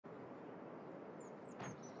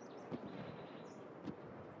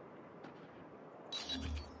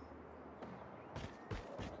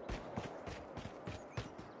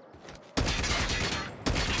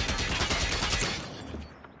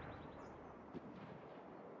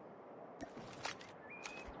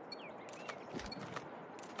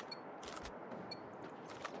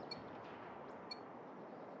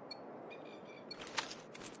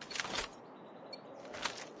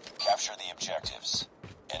objectives.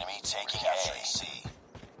 Enemy taking A. C.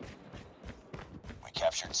 We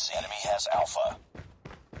captured C. Enemy has Alpha.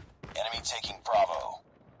 Enemy taking Bravo.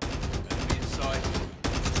 Enemy inside.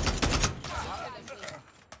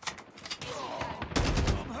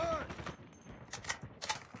 I'm hurt.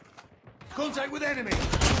 Contact with enemy.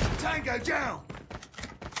 Tango down.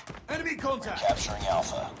 Enemy contact. We're capturing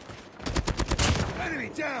Alpha. Enemy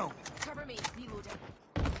down. Cover me. Reloading.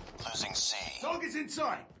 Losing C. Target's in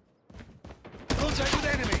sight. Contact with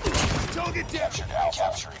enemy. Target down. Captured Alpha.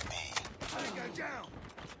 Capturing B. Tango down.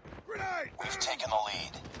 Grenade. We've taken the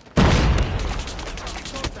lead.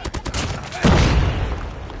 Contact.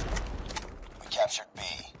 We captured B.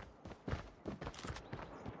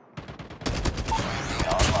 UAV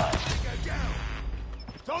online. Tango down.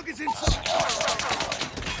 Target's in sight.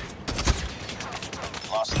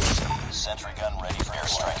 Lost the C. Sentry gun ready for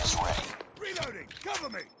airstrike is ready. Reloading. Cover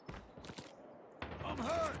me. I'm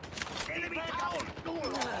hurt. Enemy down.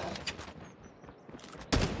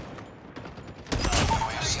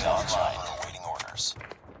 UAV still online. Awaiting orders.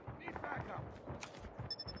 Need backup.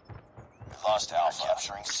 We lost Alpha.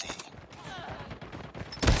 Capturing C.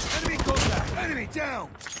 Enemy contact. Enemy down.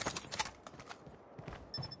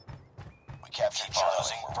 We captured Charlie.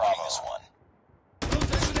 Losing Bravo. This one.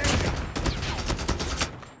 Contact with enemy.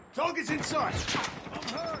 Target's in sight. I'm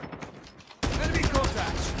hurt. Enemy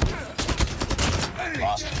contact. Enemy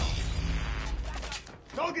Lost down. B.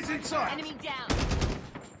 Target's in sight. Enemy down.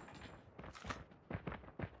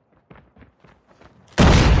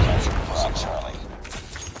 Captured losing Charlie.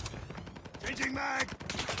 Changing mag.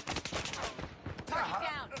 Target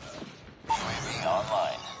down. UAV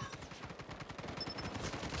online.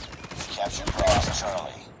 Captured Bravo.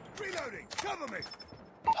 Charlie. Reloading. Cover me.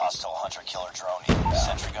 Hostile hunter-killer drone inbound.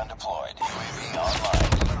 Sentry gun deployed. UAV online.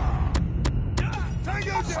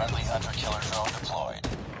 Tango down. Friendly hunter-killer drone deployed.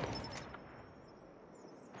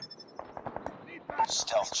 Need backup.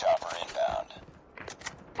 Stealth chopper inbound.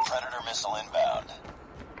 Predator missile inbound.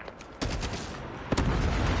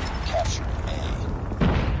 Capturing A.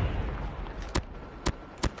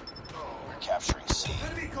 We're capturing C.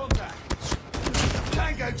 Enemy contact.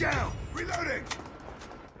 Tango down. Reloading.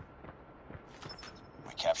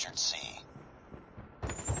 We captured C.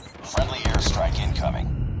 Friendly airstrike incoming.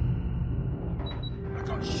 I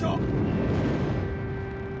got shot.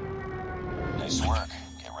 Nice work.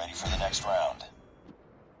 Get ready for the next round.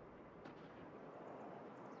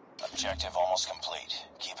 Objective almost complete.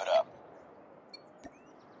 Keep it up.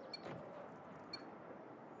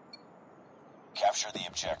 Capture the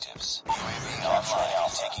objectives. UAV online.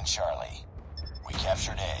 Alpha. Taking Charlie. We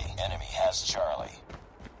captured A. Enemy has Charlie.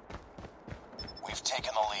 We've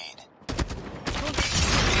taken the lead.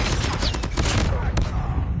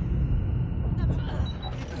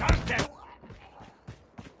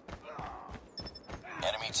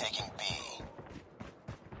 Enemy taking B.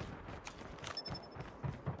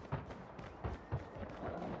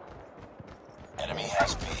 Enemy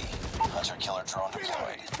has B. Hunter-killer drone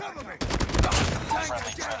deployed. Cover me.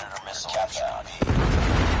 Friendly Predator missile captured B.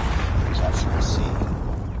 Capturing C.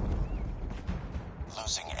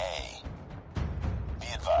 Losing A. Be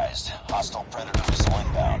advised, hostile Predator missile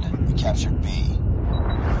inbound. We captured B.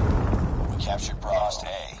 We captured Bravo.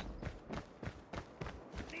 A.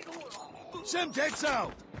 Semtex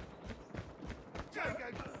out.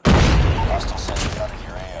 Hostile sentry gun in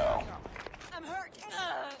your AO. I'm hurt. Be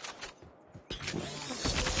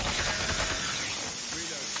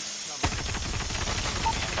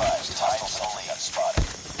advised, hostile only got spotted.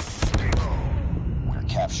 We're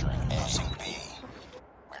capturing A. Losing B.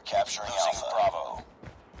 We're capturing Alpha. Bravo.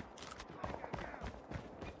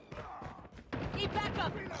 Need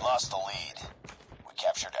backup. We lost the lead. We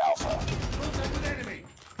captured Alpha. Contact with enemy.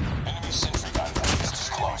 Enemy sentry gun. This is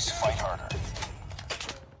close. Fight harder.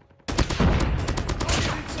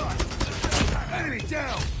 Target in sight. Enemy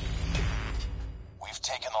down. We've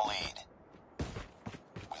taken the lead.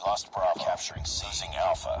 We lost Bravo. Capturing C. Losing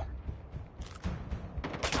Alpha.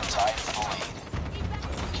 Tied for the lead.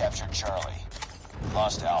 We captured Charlie.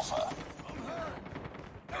 Lost Alpha. I'm hurt.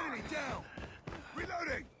 Enemy down.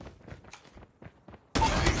 Reloading.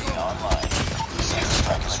 UAV online.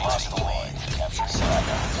 Strikers lost the lead. Captured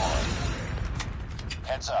Bravo deployed.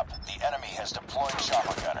 Heads up. The enemy has deployed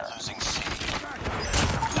chopper gunner. Losing C.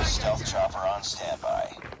 Stealth chopper on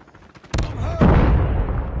standby. I'm hurt.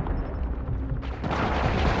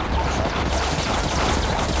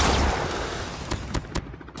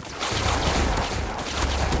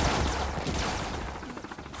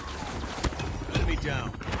 Enemy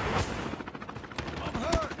down. I'm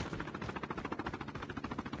hurt.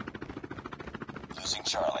 Losing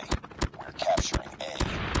Charlie. We're capturing A.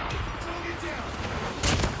 Target down.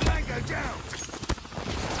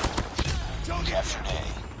 captured A.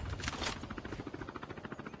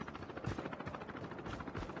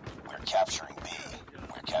 We're capturing B.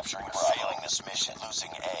 We're capturing Bravo. Failing this mission, losing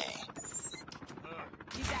A.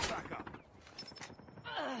 Need backup.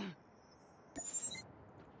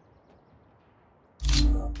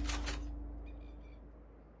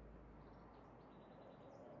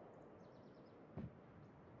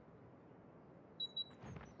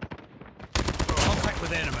 Contact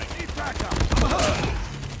with enemy. Need backup. I'm hurt.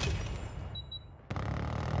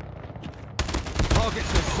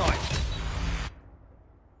 Targets in sight.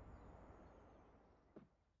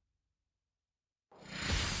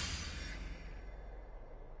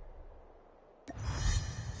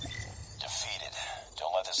 Defeated.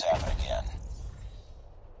 Don't let this happen again.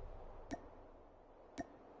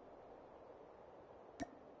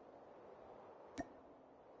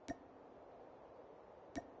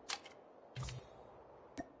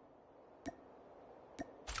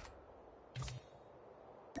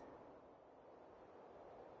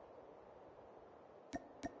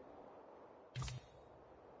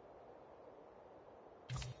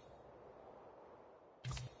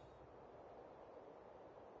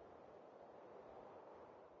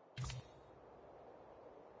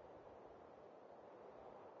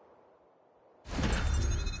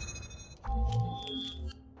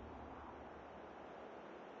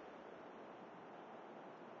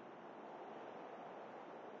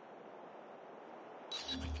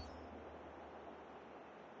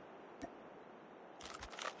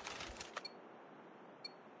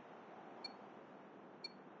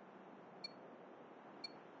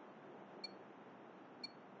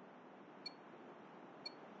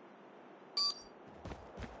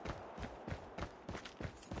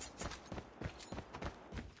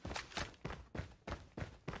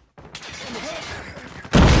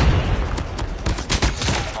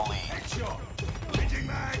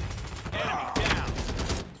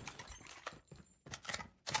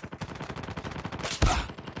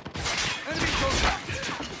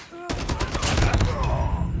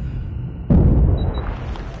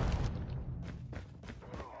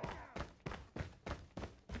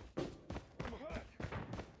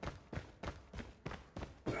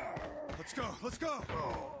 Let's go, let's go!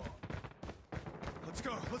 Let's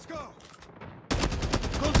go, let's go!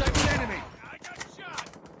 Contact with enemy! I got shot!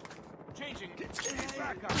 Changing. Get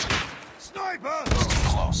back up! Sniper!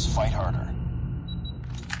 Close, fight harder.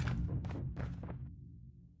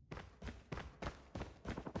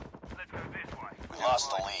 Let's go this way. We lost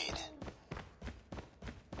the lead.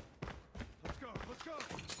 Let's go, let's go!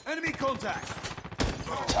 Enemy contact!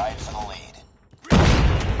 We're tied for the lead.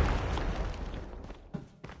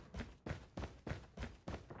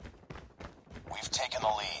 We've taken the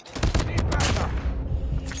lead. Need backup!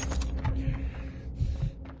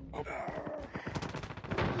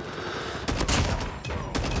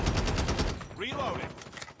 Reloading.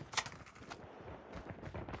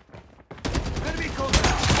 Enemy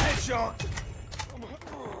contact! Headshot!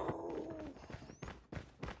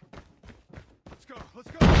 Let's go,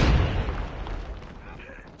 let's go!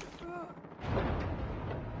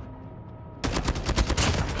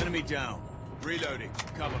 Enemy down. Reloading.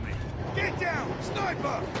 Cover me. Get down!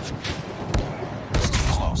 Sniper!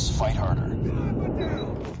 Close, fight harder. Sniper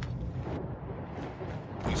down!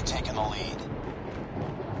 We've taken the lead.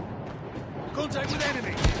 Contact with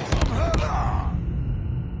enemy! I'm hurt!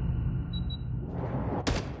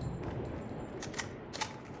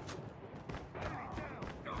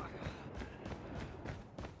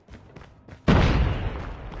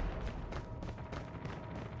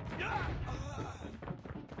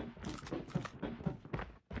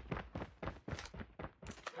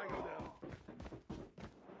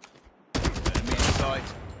 Enemy in sight.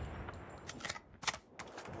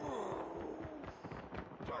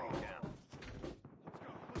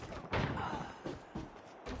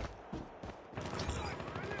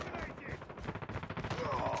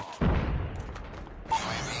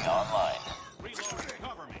 UAV online. Reloading.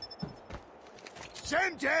 Cover me.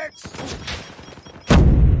 Semtex!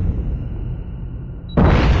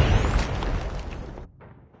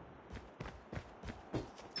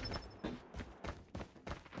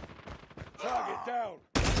 Target down!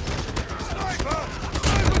 Sniper!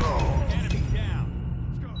 Sniper! Enemy down.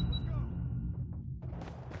 Let's go, let's go!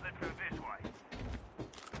 Let's go this way.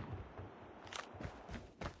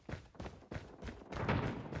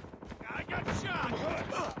 I got shot.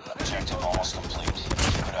 Objective almost complete.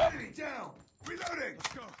 Keep it up. Enemy down! Reloading!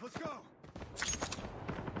 Let's go, let's go!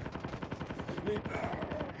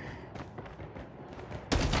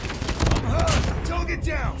 I'm hurt! Target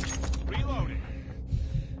down! Reloading.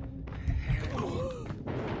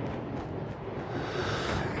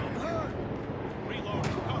 I'm hurt!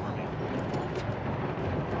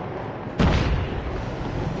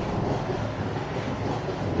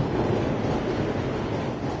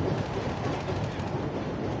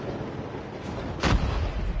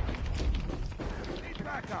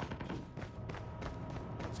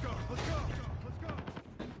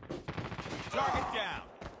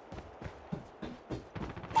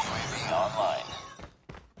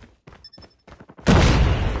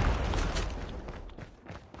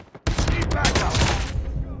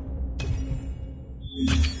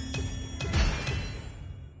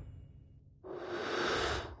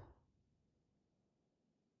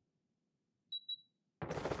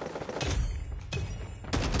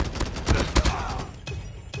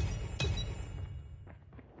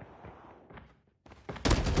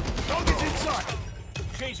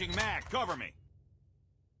 Changing mag. Cover me.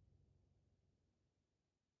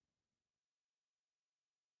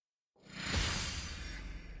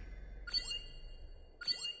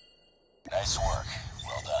 Nice work.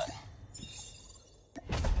 Well done.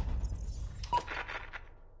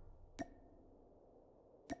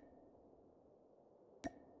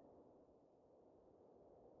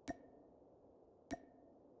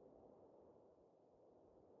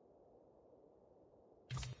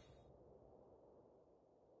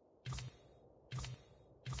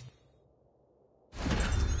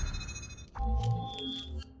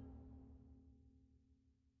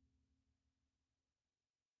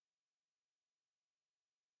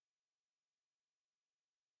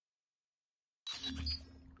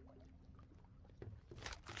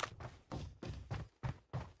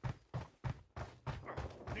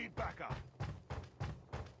 Need backup.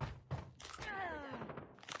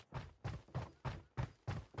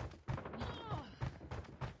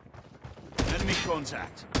 Enemy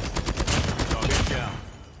contact. Target down.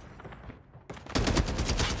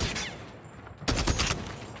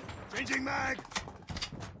 Changing mag.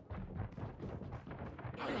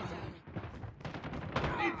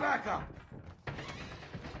 Need backup.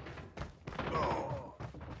 Oh.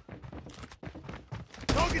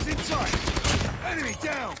 Target's in sight. Enemy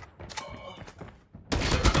down.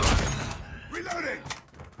 Reloading.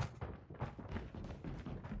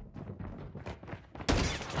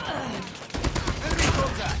 Enemy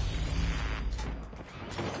contact.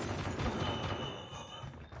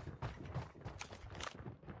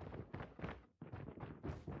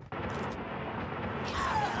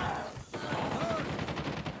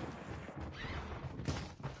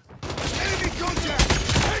 Enemy contact.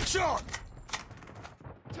 Headshot.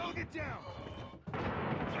 Target down.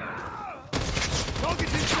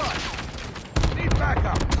 Target's in sight. Need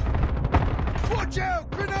backup. Watch out!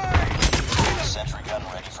 Grenade! Sentry gun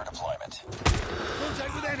ready for deployment.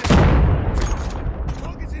 Contact with enemy.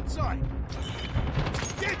 Target's in sight.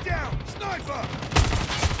 Get down! Sniper!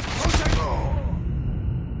 Contact! Oh.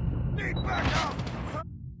 Need backup!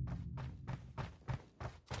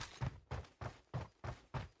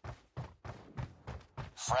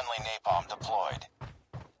 Friendly napalm deployed.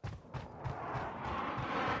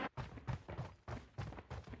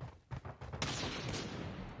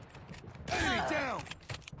 Enemy down!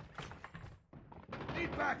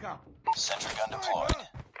 Need backup! Sentry gun deployed.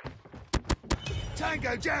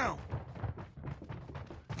 Tango down!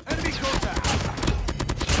 Enemy contact!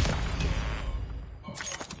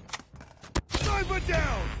 Sniper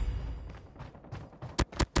down!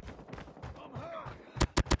 I'm hurt!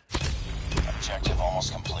 Objective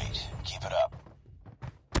almost complete. Keep it up.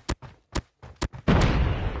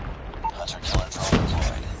 Hunter-killer drone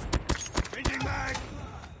deployed. Changing mag!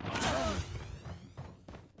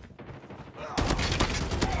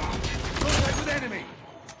 Contact with enemy!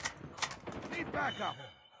 Need backup!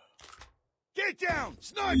 Get down!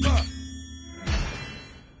 Sniper!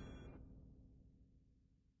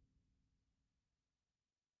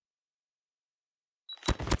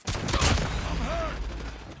 I'm hurt!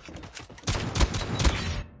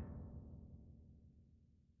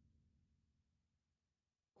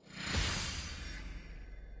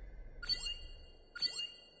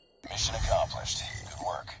 Mission accomplished. Good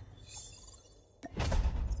work.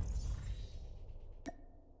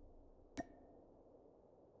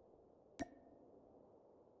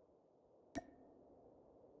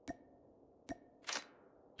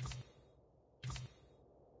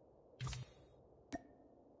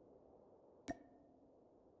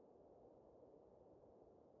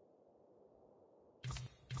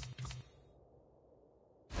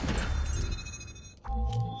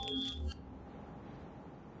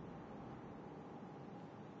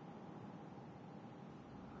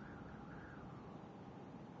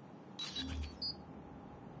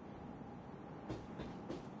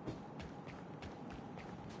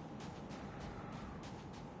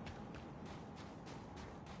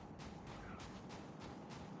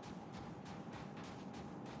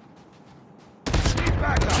 Need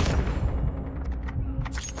backup!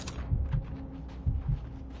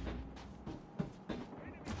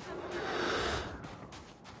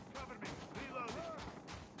 Cover me. Reloading.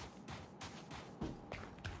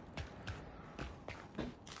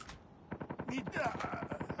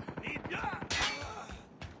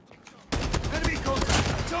 Enemy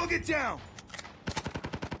contact! Target down!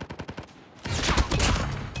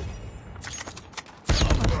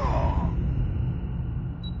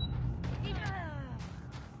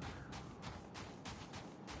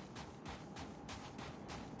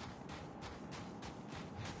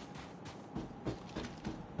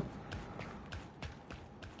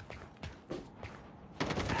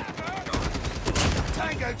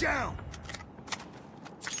 Tango down!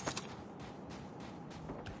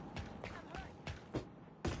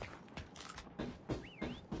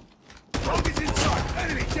 Target's inside!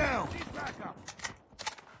 Enemy down! Need backup.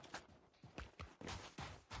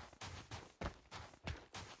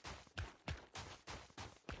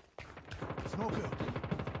 It's no good.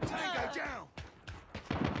 Tango down!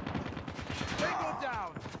 Tango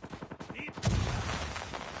down. Need.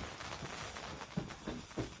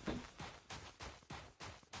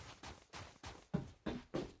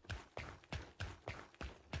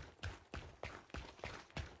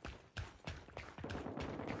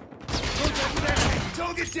 Contact with enemy!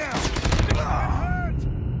 Target down! Hurt.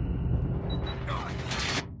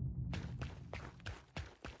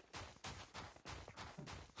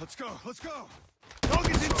 Let's go, let's go!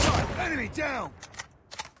 Target's inside! Enemy down!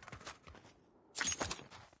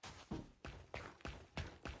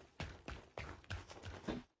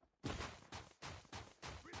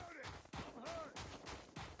 Reloading.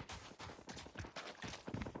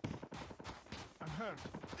 I'm hurt.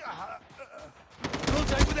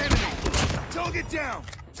 Contact with enemy! Target down!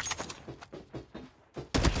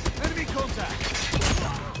 Enemy contact!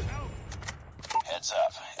 Heads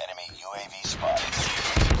up. Enemy UAV spotted.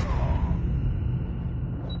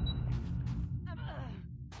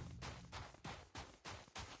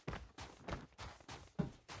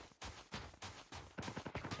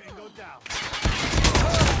 Tango down.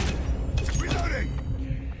 Reloading!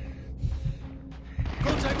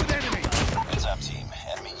 Contact with enemy! Heads up, team.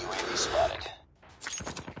 Enemy UAV spotted.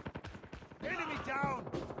 Enemy down.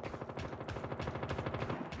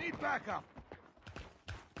 Need backup.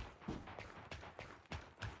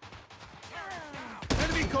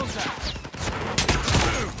 Enemy contact!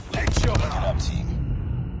 Boom! Headshot! Get up, team.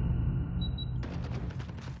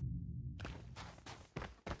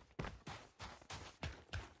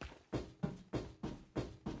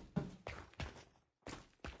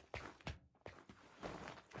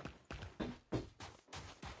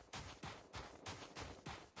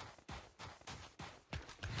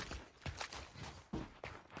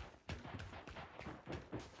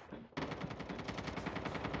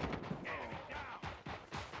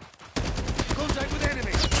 Contact with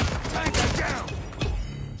enemy! Tango down!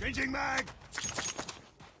 Changing mag!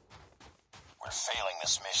 We're failing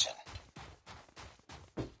this mission.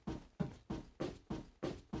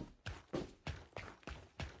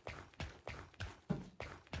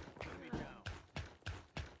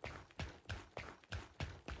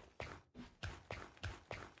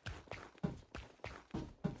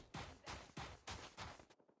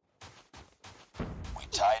 We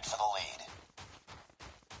tied for the lead.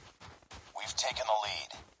 We've taken the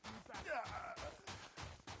lead.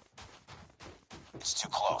 It's too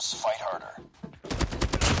close. Fight harder.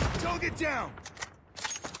 Target down!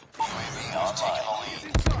 UAV online. He's Taking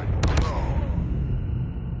inside!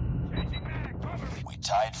 Changing mag. Cover me. the lead. We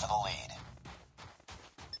tied for the lead.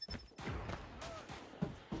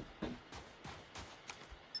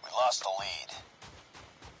 We lost the lead.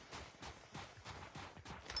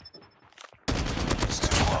 It's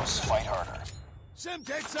too close. Fight harder.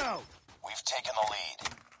 Semtex out! We've taken the lead.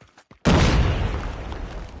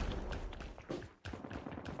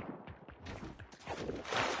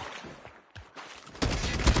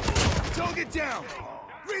 Target down!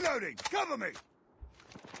 Reloading! Cover me!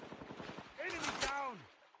 Enemy down.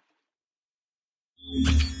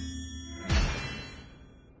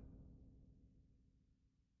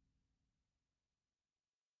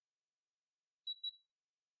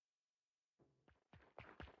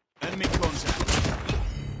 Enemy contact!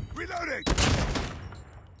 Reloading!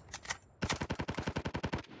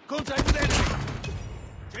 Contact with enemy!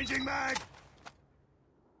 Changing mag!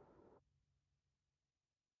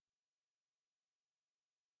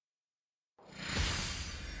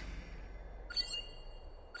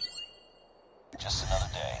 Just another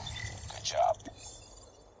day. Good job.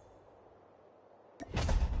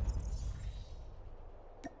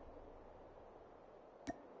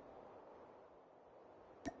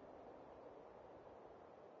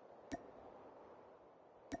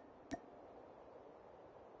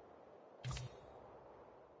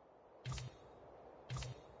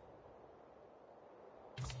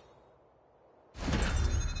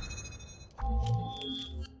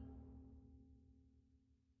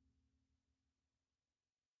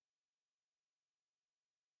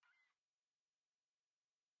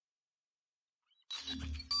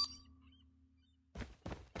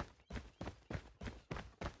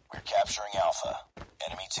 We're capturing Alpha.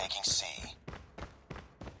 Enemy taking C.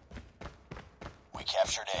 We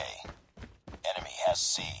captured A. Enemy has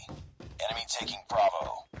C. Enemy taking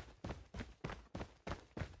Bravo.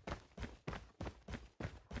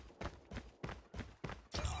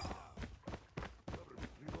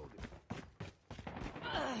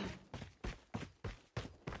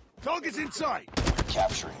 Target's in sight. We're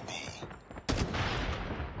capturing B.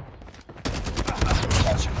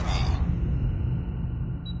 Captured B.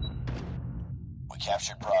 We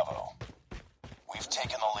captured Bravo. We've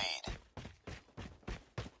taken the lead.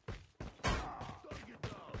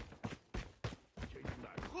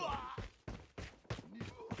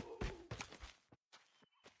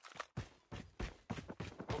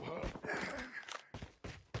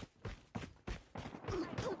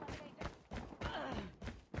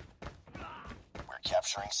 We're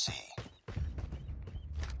capturing C.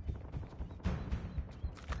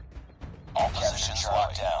 All positions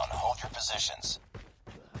locked down. Hold your positions.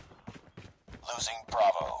 Losing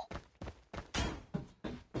Bravo.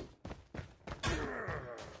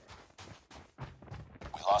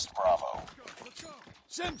 We lost Bravo.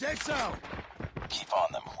 Semtex out. Keep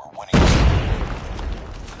on them. We're winning.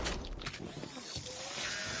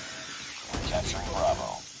 We're capturing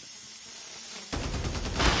Bravo.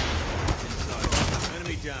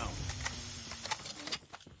 Enemy down.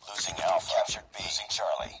 Losing Alpha. Captured B. Losing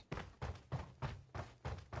Charlie.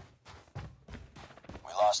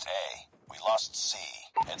 We lost A. We lost C.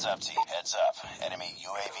 Heads up, team. Heads up. Enemy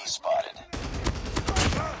UAV spotted.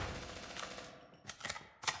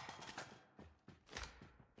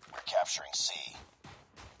 We're capturing C.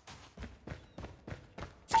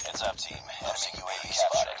 Heads up, team. Enemy UAV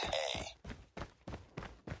spotted. A.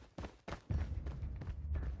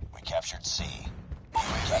 We captured C.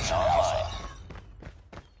 UAV online.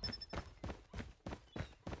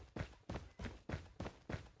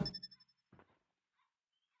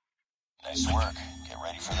 Nice work. Get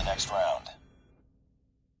ready for the next round.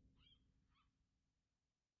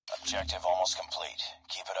 Objective almost complete.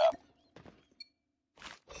 Keep it up.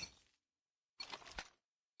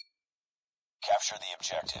 Capture the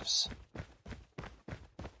objectives.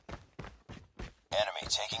 Enemy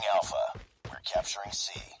taking Alpha. We're capturing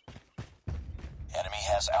C. Enemy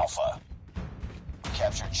has Alpha. We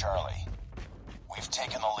captured Charlie. We've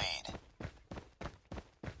taken the lead.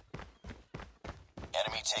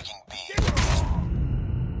 Enemy taking B.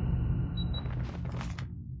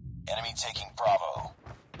 Enemy taking Bravo.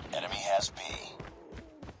 Enemy has B.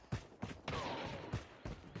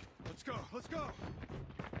 Let's go. Let's go.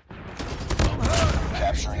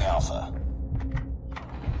 Capturing Alpha.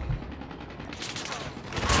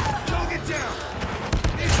 Target down.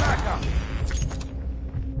 Need backup.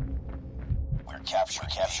 We're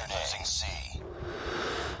captured losing C.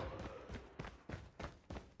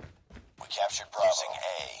 We captured Bravo. Losing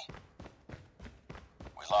A.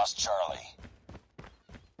 We lost Charlie.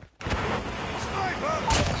 Sniper.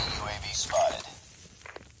 Enemy UAV spotted.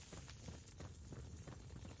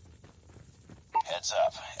 Heads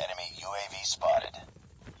up. Enemy UAV spotted.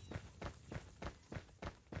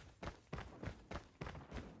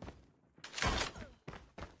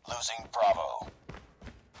 Losing Bravo.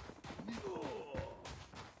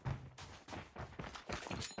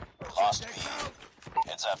 Lost B.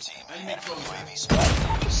 Heads up, team. Enemy UAV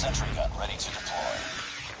spotted. Sentry gun ready to deploy.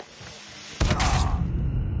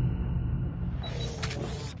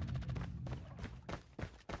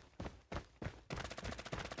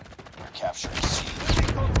 We're capturing C.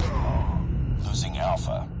 Losing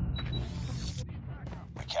Alpha.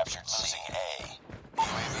 We captured C. Losing A.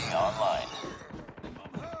 UAV online.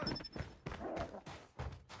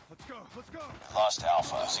 Let's go. Let's go. We lost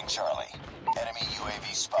Alpha. Losing Charlie. Enemy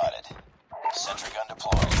UAV spotted. Sentry gun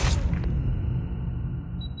deployed.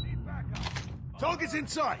 Need backup. Target's in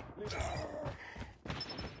sight. We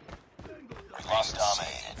lost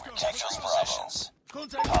Dominated. We're capturing positions.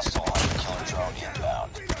 Contact. Hostile hunter-killer drone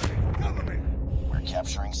inbound. Cover me. We're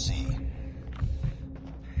capturing C.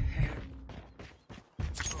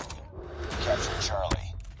 Captured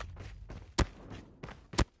Charlie.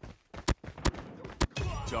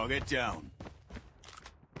 Target down.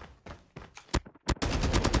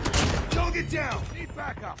 Target down. Need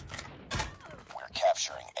backup. We're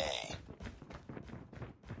capturing A.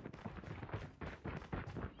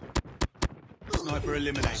 Sniper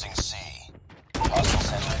eliminated. Losing C. Hostile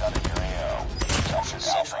sentry gun in your AO. Captured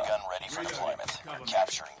sentry gun ready for deployment. We're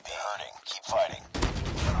capturing B. Hurting. Keep fighting.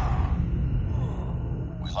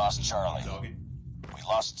 We lost Charlie. We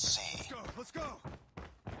lost C. Let's go.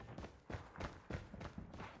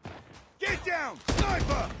 Get down.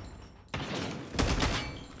 Sniper.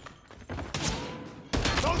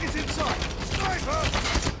 Target's in sight. Sniper.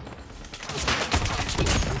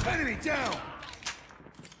 Enemy down.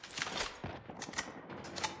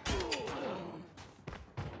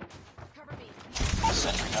 Cover me.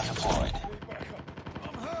 Sentry gun deployed.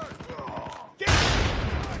 I'm hurt. Get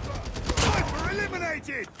Sniper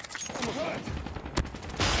eliminated. I'm hurt.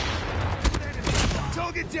 Enemy.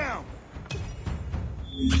 Target down!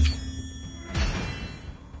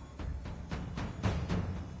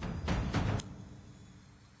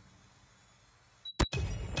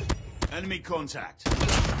 Enemy contact.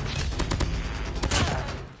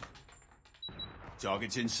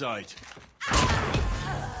 Target's in sight.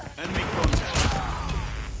 Enemy contact.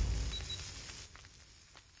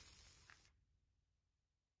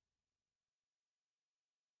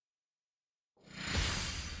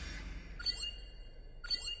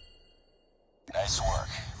 Nice work.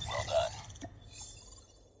 Well done.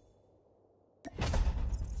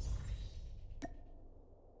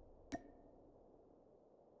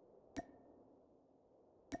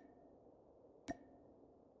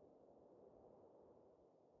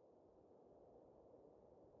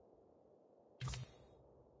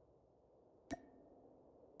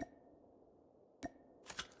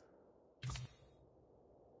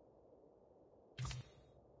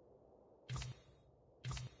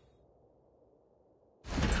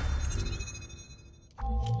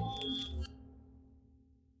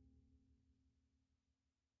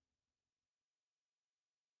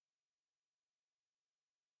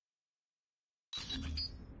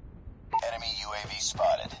 Enemy UAV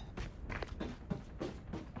spotted.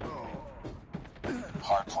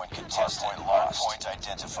 Hardpoint contested. Hardpoint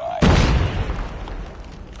identified.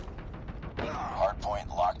 Hardpoint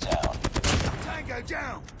locked down. Tango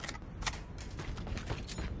down!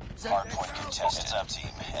 Hardpoint contested. Heads up,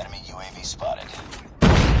 team. Enemy UAV spotted.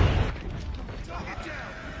 Target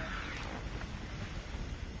down!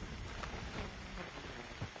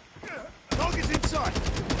 Target's in sight!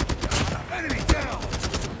 Enemy down!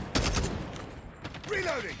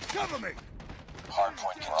 Reloading! Cover me!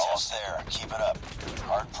 Hardpoint contested. We're almost there. Keep it up.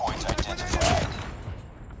 Hardpoint identified.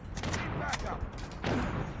 Back up!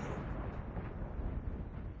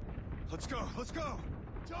 Let's go! Let's go!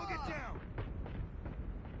 Target down!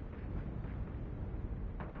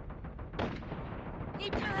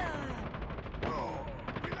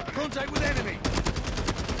 Contact with enemy!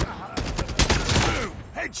 Boom!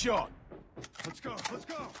 Headshot! Let's go! Let's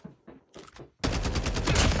go!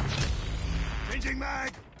 Changing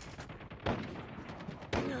mag!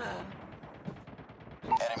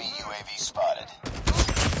 Enemy UAV spotted.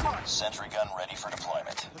 Sentry gun ready for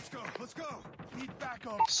deployment. Let's go! Let's go! Need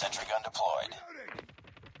backup! Sentry gun deployed.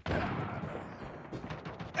 Reloading.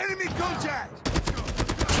 Enemy contact! Let's go!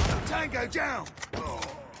 Let's go! Tango down!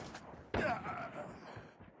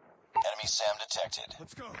 Enemy SAM detected.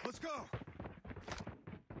 Let's go! Let's go!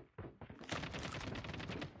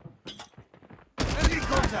 Enemy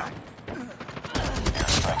contact!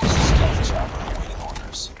 Airstrike is a stealth chopper awaiting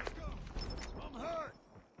orders. I'm hurt!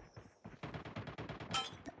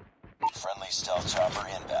 Friendly stealth chopper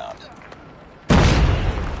inbound.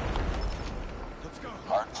 Let's go!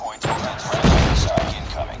 Hardpoint identified. Strike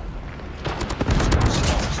incoming.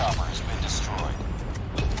 Stealth chopper has been destroyed.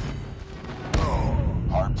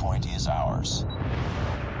 Hardpoint is ours.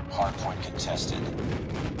 Hardpoint contested.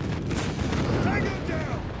 Tango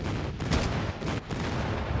down!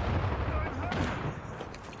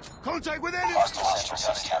 Contact with enemy! Hostile sentry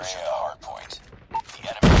gun capturing the hardpoint. The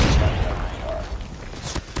enemy is jamming our radar.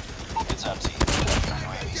 Heads up, team.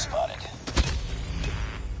 UAV spotted.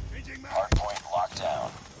 Changing mag! Hardpoint locked down.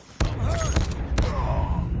 I'm hurt!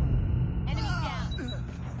 Enemy down.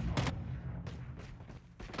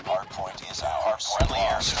 Hardpoint is ours. Friendly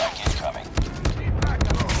airstrike incoming. Need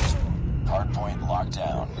backup! Hardpoint locked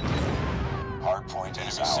down. Hardpoint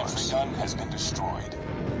is ours. Sentry gun has been destroyed.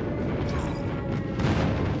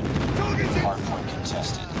 Target's in! Hardpoint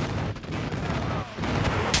contested.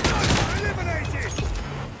 Eliminated!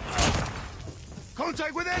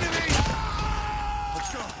 Contact with enemy! Let's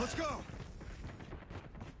go! Let's go!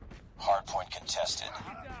 Hardpoint contested.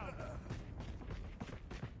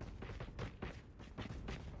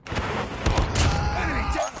 Enemy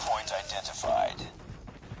down! Hardpoint identified.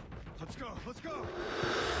 Let's go! Let's go!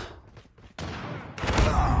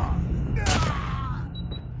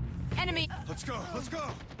 Enemy. Let's go! Let's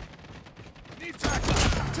go! Need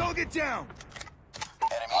backup! Target down!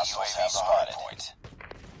 Enemy UAV spotted.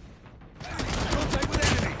 Contact with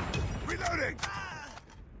enemy! Reloading!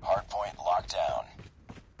 Hardpoint locked down.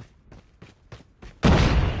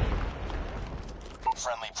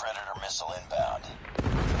 Friendly Predator missile inbound.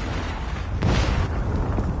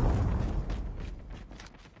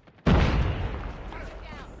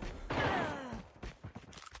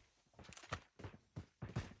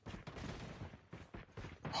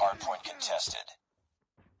 Hardpoint contested.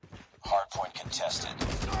 Hardpoint contested.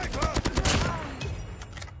 Sniper!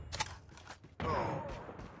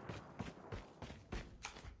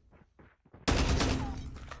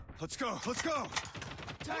 Let's go! Let's go!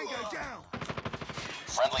 Tango down!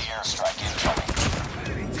 Friendly airstrike incoming.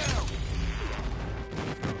 Enemy down!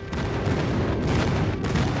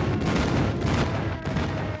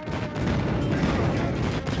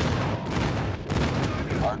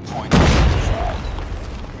 Hardpoint identified.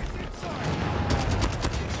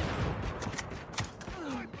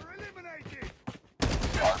 Sniper eliminated!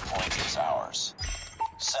 Hardpoint is ours.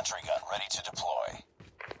 Sentry gun ready to deploy.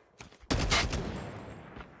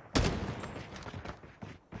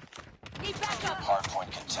 Need backup.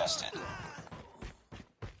 Hardpoint contested.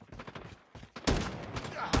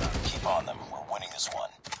 Keep on them. We're winning this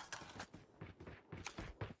one.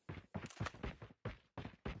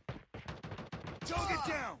 Target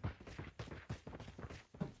down!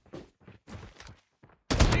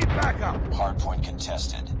 Need backup! Hardpoint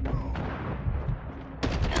contested.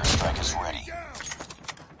 Airstrike is ready. Down!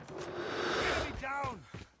 Enemy down!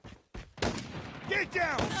 Get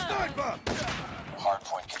down! Sniper!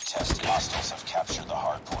 Hardpoint contested. Hostiles have captured the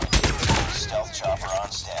hardpoint. Stealth chopper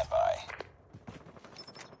on standby.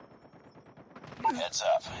 Heads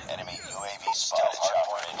up. Enemy UAV stealth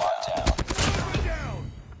chopper in lockdown. Sniper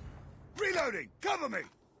down! Reloading! Cover me!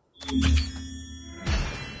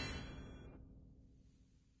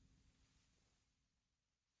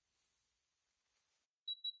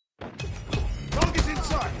 Target's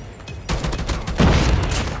inside!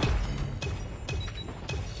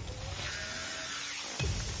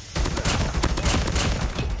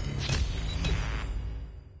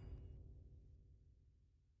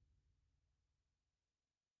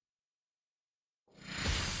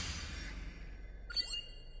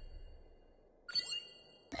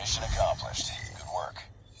 Mission accomplished. Good work.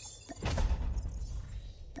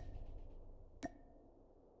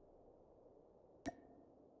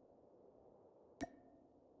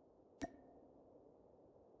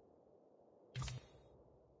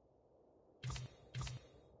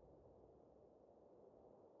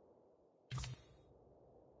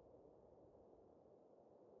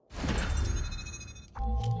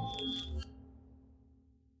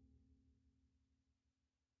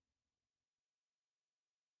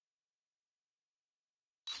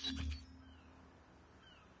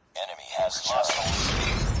 Enemy has lost.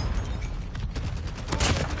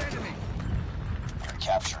 Enemy! You're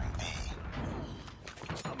capturing B.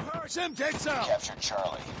 I'm hurt! Semtex out! Captured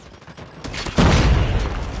Charlie.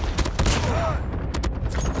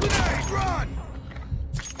 Grenade, run!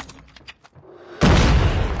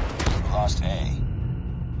 Lost A.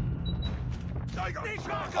 Tiger!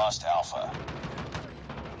 Lost Alpha.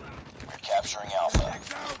 We're capturing Alpha.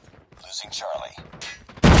 Semtex out! Losing Charlie.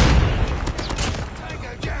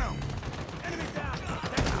 Tango down! Enemy down!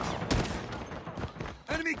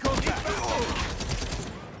 Enemy contact!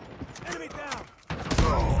 Enemy down!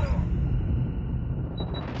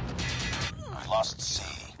 We lost C.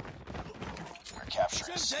 We're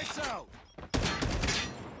capturing C. Semtex out!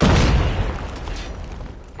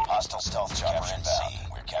 Hostile stealth chopper inbound.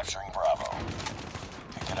 We're capturing Bravo.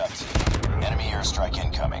 Pick it up, team. Enemy airstrike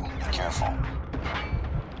incoming. Be careful.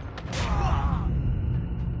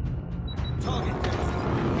 Target down!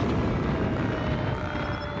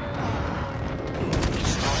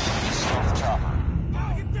 Destroy enemy stealth chopper.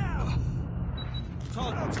 Target down!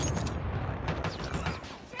 Target!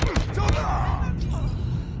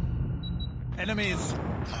 Enemies!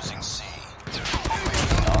 Losing C. UAV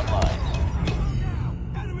online.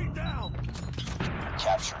 Enemy down! You're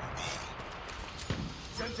capturing B.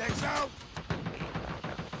 Semtex out!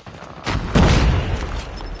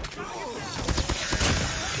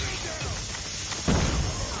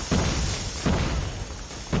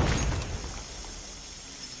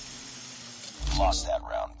 Lost that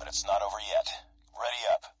round, but it's not over yet. Ready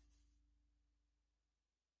up.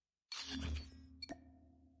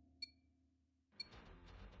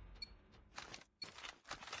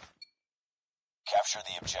 Capture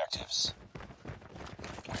the objectives.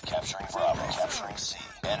 We're capturing Bravo, capturing C.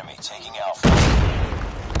 Enemy taking Alpha.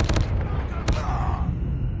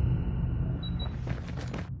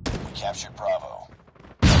 We captured Bravo.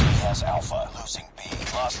 Enemy has Alpha, losing B.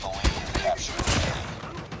 Lost the lead, captured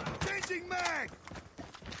A. Changing mag!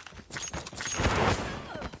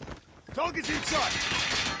 Target's inside!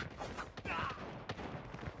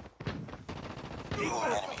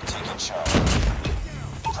 Enemy taking Charlie.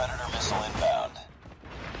 Predator missile inbound.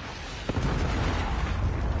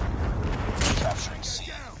 Capturing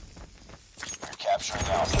C. We're capturing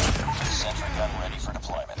Alpha. Sentry gun ready for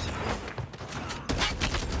deployment.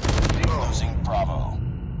 Losing Bravo.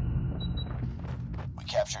 We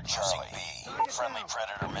captured Charlie. B. Friendly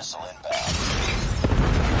Predator missile inbound.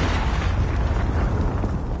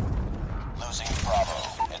 Losing Bravo.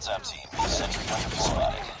 Heads up, team. Sentry gun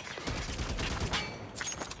spotted.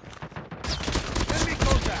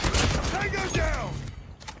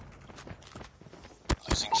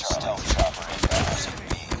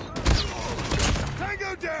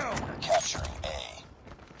 down! We're capturing A.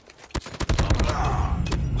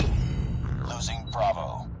 Losing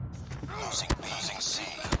Bravo. Losing B. Losing C.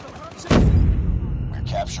 We're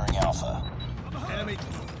capturing Alpha. Enemy.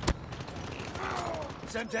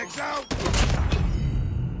 Semtex out!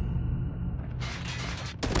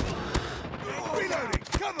 Reloading!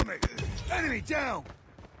 Cover me! Enemy down!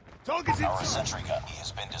 Target's in Our sight! sentry gun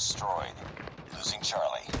has been destroyed. Losing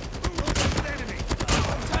Charlie. Enemy!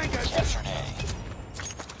 Tango Captured A.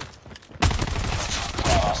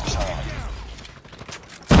 Lost Charlie.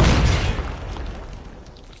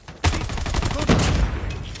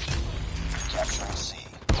 Capturing C.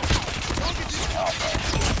 Losing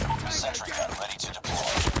Alpha. Sentry gun ready to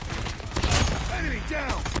deploy. Enemy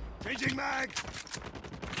down! Changing mag!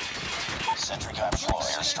 Sentry gun deployed.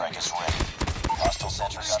 Airstrike is ready. Hostile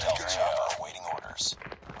sentry gun stealth chopper awaiting orders.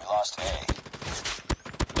 We lost A.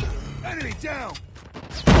 Enemy down!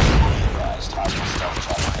 Be advised, hostile stealth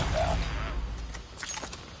chopper inbound.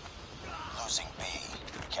 Losing B.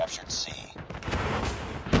 We captured C.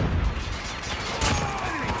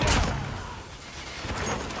 Enemy down!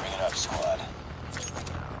 Bring it up, squad.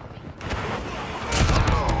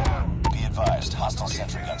 Be advised, hostile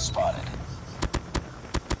sentry gun spotted.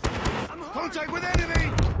 Contact with enemy!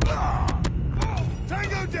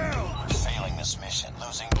 Tango down! We're failing this mission.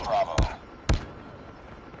 Losing Bravo.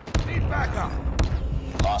 Need backup!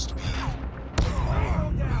 Lost B.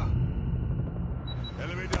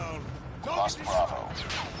 Enemy down! Lost Bravo.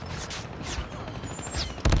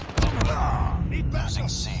 Need backup! Losing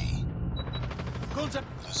C. Contact!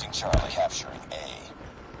 Losing Charlie. Capturing A.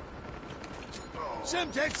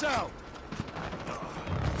 Semtex out!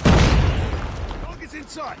 Target's in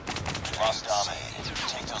sight! Lost C.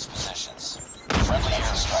 Take those positions. Friendly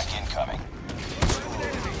airstrike incoming.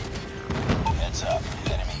 Heads up.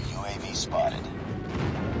 Enemy UAV spotted.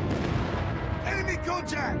 Enemy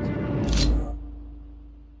contact!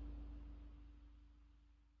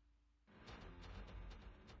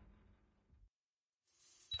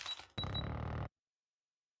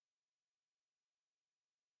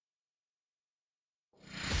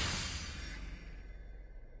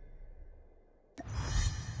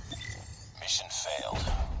 Mission failed.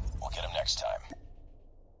 We'll get him next time.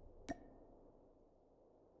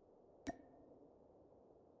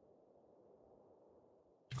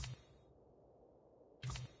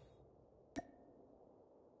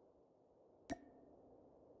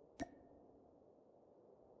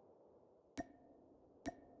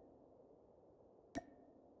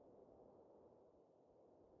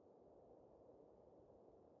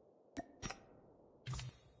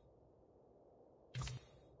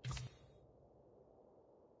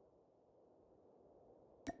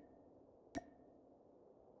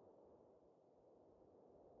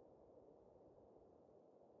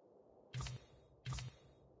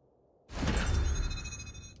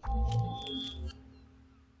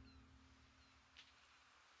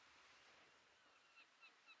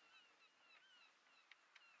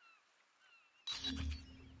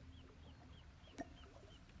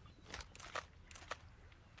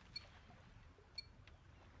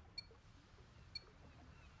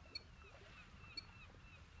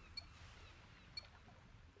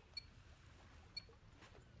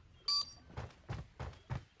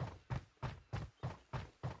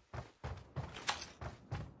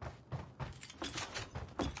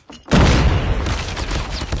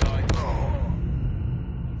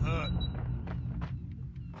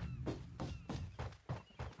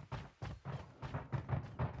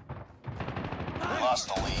 Lost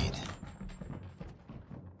the lead.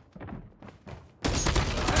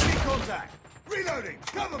 Enemy contact! Reloading!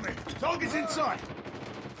 Cover me! Target's in sight!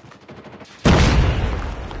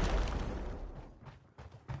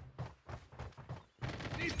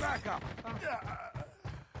 Need backup!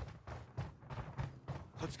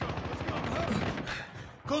 Let's go, let's go!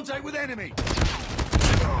 Contact with enemy!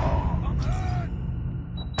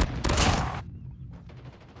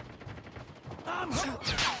 I'm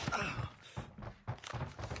hurt!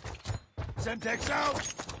 Semtex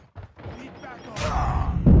out! Need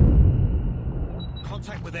backup!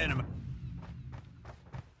 Contact with enemy.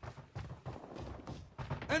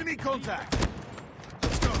 Enemy contact!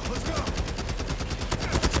 Let's go, let's go!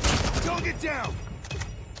 Target down!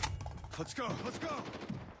 Let's go, let's go!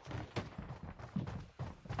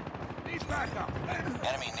 Need backup!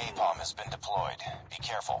 Enemy napalm has been deployed. Be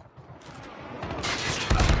careful.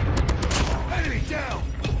 Enemy down!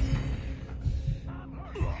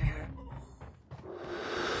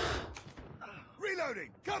 Reloading!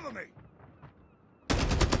 Cover me!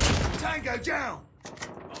 Tango down!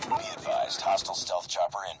 Be advised, hostile stealth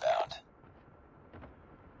chopper inbound.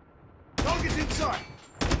 Target's in sight!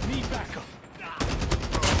 Need backup.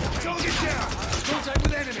 Target down. Contact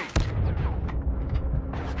with enemy.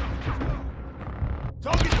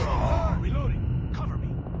 Target down. Reloading. Cover me.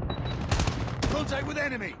 Contact with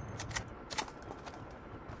enemy.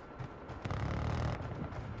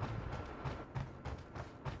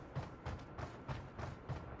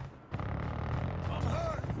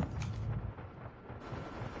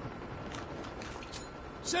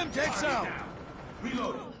 Semtex out.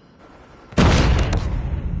 Reloading.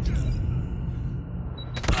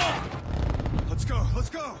 Let's go. Let's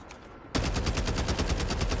go.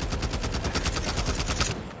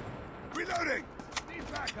 Reloading.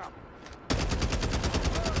 Need backup.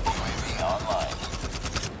 UAV online.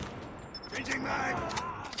 Changing mag.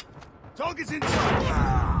 Target's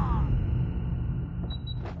inside.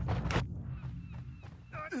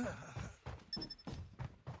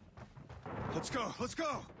 Let's go. Let's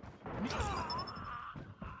go.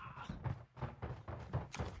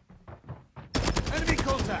 Enemy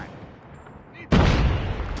contact.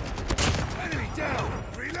 Enemy down.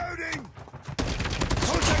 Reloading.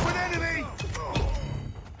 Contact with enemy.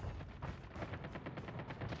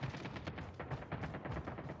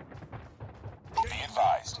 Be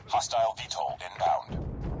advised. Hostile VTOL inbound.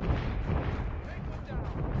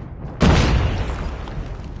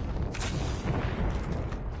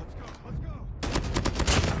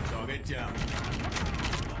 Target down.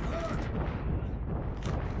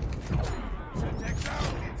 Semtex out.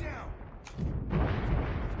 Get down.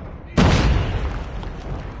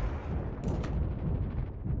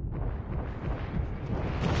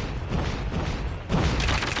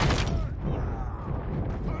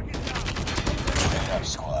 Wait up,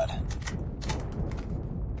 squad.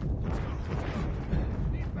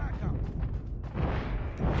 Need backup.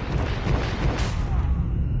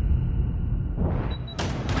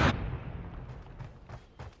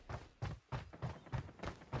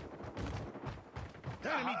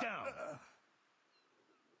 Enemy down.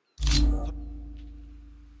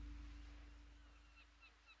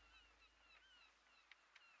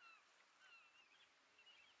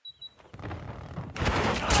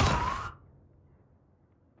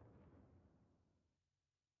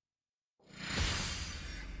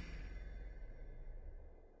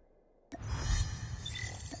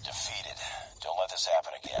 Defeated. Don't let this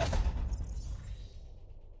happen again.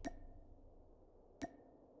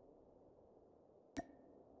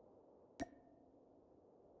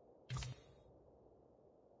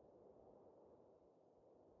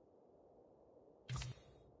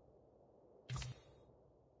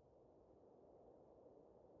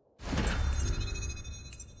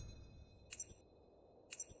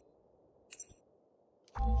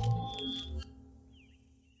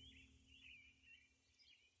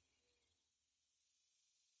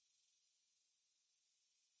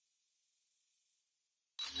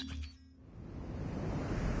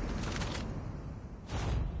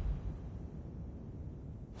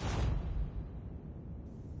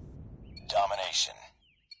 Domination.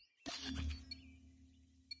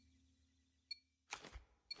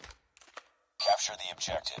 Capture the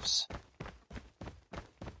objectives.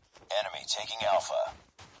 Enemy taking Alpha.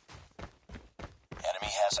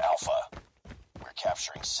 Enemy has Alpha. We're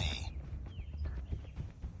capturing C.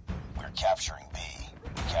 We're capturing B.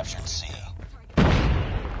 We captured C. We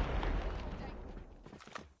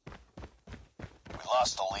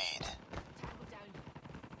lost the lead.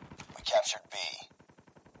 We captured B.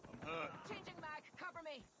 Changing mag. Cover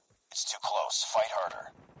me. It's too close. Fight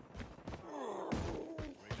harder.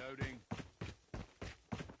 Reloading.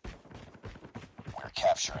 We're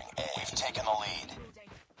capturing A. We've taken the lead.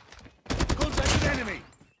 Contact with enemy.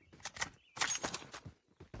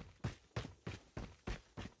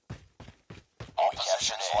 All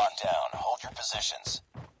positions locked down. Hold your positions.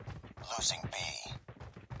 Losing B.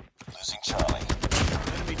 Losing Charlie.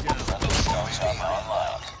 Enemy down. Friendly stealth chopper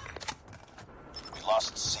online. We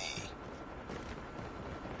lost C.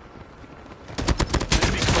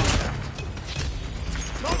 Enemy contact.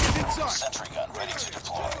 Target's inside. Sentry gun ready to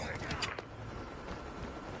deploy.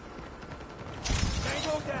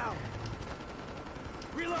 Tango down.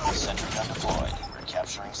 Reload. Sentry gun deployed. We're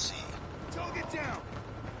capturing C. Target down.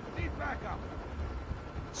 Need backup.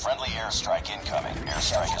 Friendly airstrike incoming.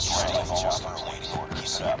 Airstrike is ready. Almost complete. Keep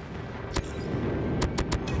it up.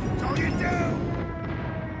 Target down.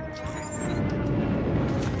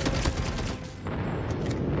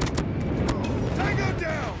 Tango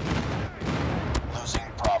down. Losing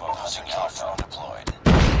Bravo. Losing Alpha. Deployed.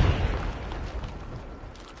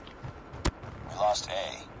 We lost A.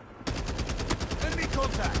 Enemy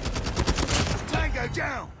contact. Tango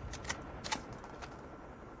down.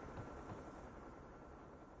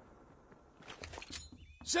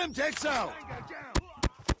 Semtex out!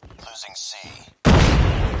 Losing C.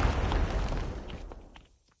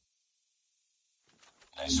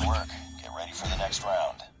 Nice work. Get ready for the next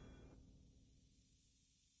round.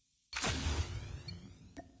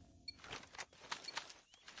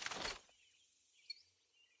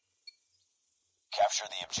 Capture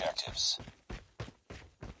the objectives.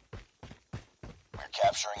 We're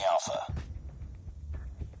capturing Alpha.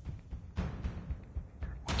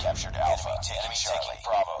 We captured Alpha. Enemy taking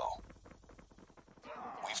Bravo.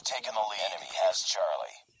 We've taken the lead. Enemy has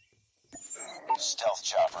Charlie. Stealth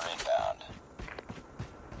chopper inbound.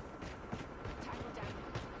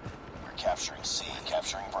 We're capturing C.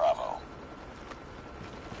 Capturing Bravo.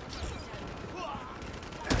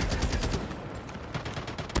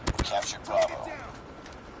 We captured Bravo.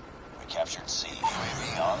 We captured C.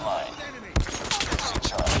 UAV online. Losing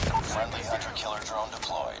Charlie. Friendly hunter-killer drone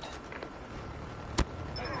deployed.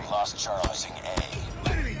 We lost Charlie. Losing A.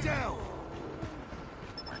 Enemy down!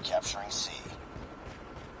 We're capturing C.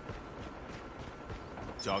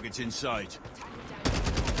 Target's in sight.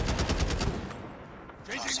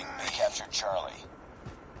 Losing B. Captured Charlie.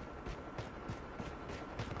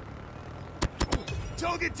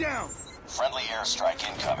 Target down! Friendly airstrike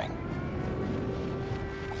incoming.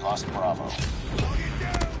 We lost Bravo. Target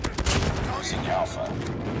down! Losing Alpha.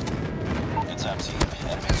 Heads up, team.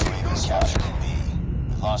 Enemy UAV captured B.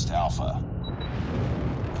 We lost Alpha.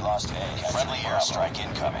 We lost A. Friendly airstrike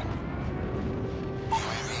incoming.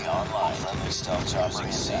 UAV online. Friendly stealth chopper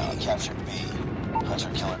inbound. Captured B.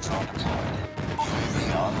 Hunter-killer drone deployed.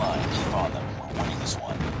 UAV online. Keep on them. We're winning this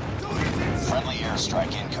one. Friendly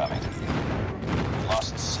airstrike incoming. We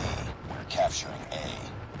lost C. We're capturing A.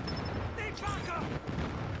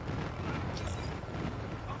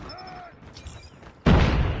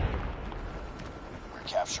 We're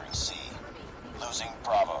capturing C. Losing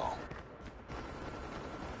Bravo.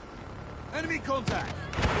 Enemy contact!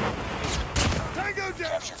 Tango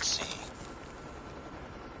down! Captured C.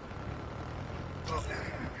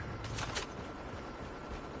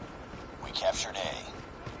 We captured A.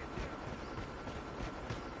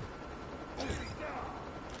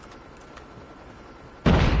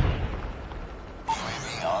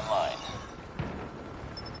 UAV online.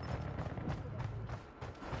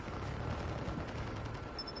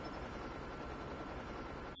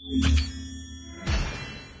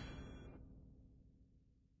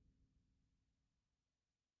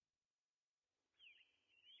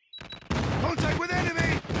 Contact with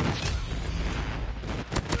enemy!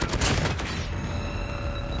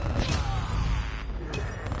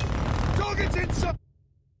 Target's inside!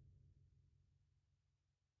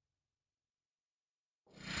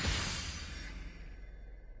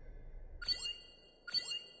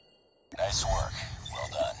 Nice work. Well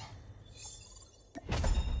done.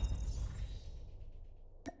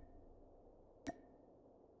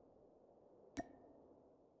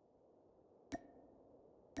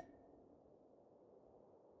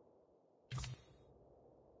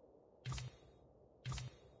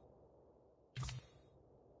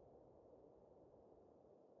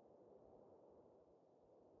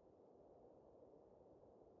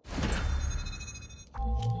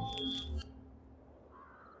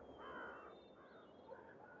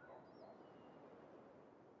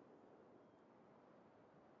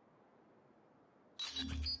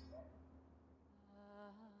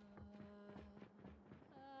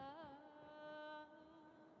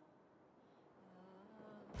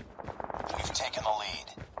 We've taken the lead.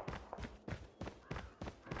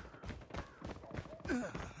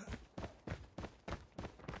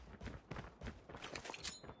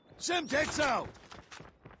 Semtex out!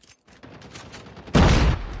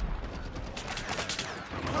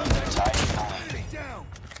 Tied for the lead. Enemy down!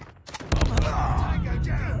 Tango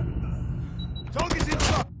down! Target's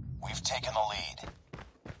inside! We've taken the lead.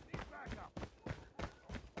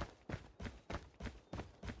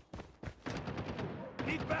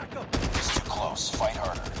 Need backup! It's too close. Fight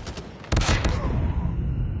harder.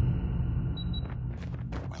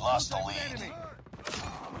 We lost the lead. Enemy.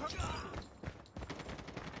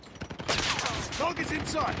 Target's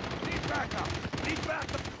inside! Need backup! Need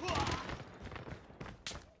backup!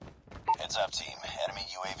 Heads up, team. Enemy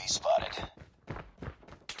UAV spotted.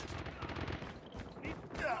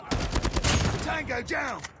 Tango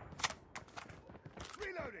down!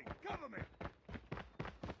 Reloading! Cover me!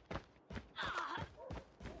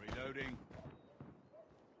 Reloading.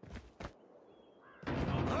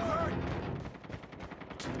 I'm hurt!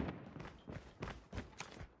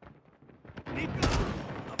 Need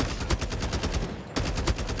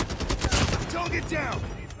Target down!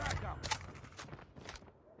 Need backup!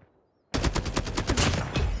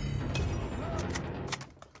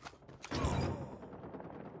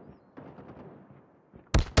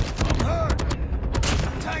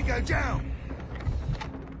 Tango down!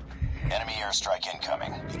 Enemy airstrike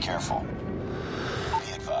incoming. Be careful.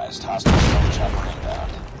 Be advised, hostile stealth chopper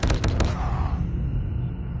inbound.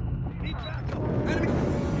 Need backup! Enemy!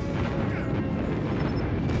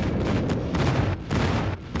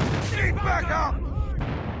 Need backup!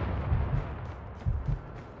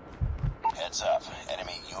 Heads up.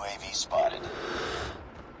 Enemy UAV spotted.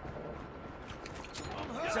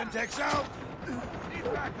 Semtex out! Need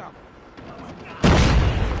backup!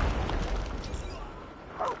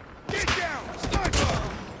 Get down! Sniper!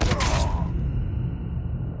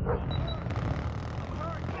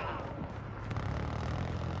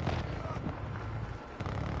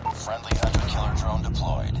 Friendly hunter-killer drone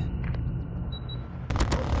deployed.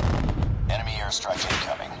 Enemy airstrike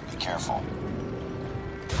incoming. Be careful.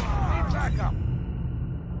 Need backup!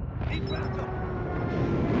 Need backup!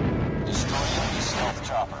 Destroy enemy stealth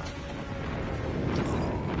chopper.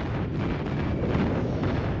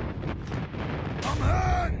 I'm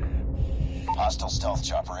hurt! Hostile stealth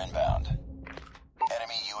chopper inbound.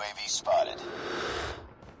 Enemy UAV spotted.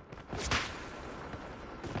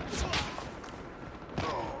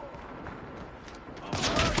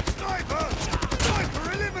 Sniper!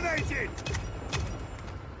 Sniper eliminated!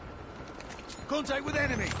 Contact with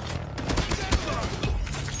enemy!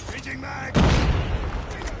 Changing mag!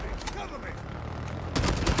 Cover me!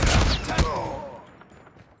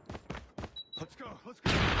 Let's go, let's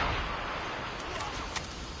go!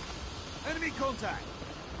 Enemy contact!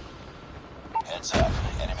 Heads up.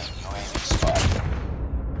 Enemy UAV spotted.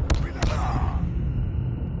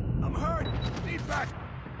 I'm hurt! Need back!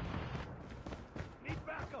 Need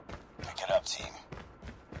backup! Pick it up, team.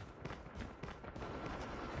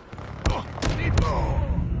 Need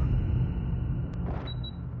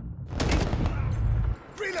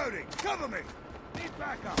Reloading! Cover me! Need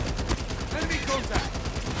backup! Enemy contact!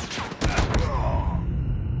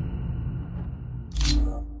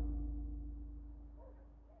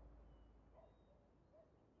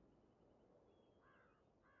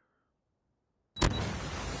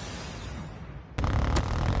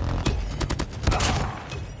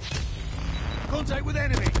 Contact with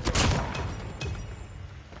enemy!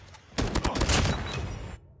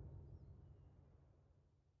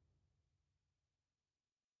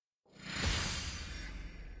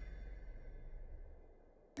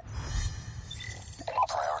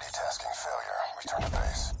 Priority tasking failure. Return to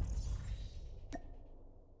base.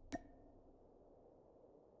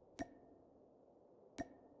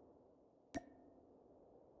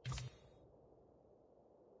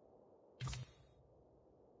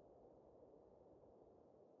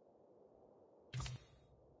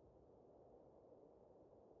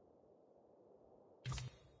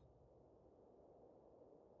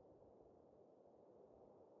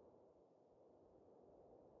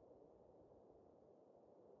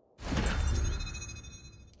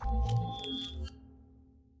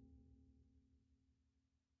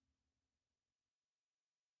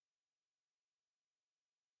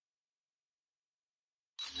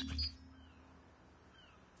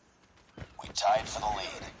 We tied for the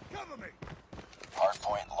lead. Cover me!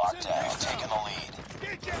 Hardpoint locked down. Taking the lead.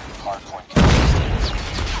 Get down! Hardpoint contested.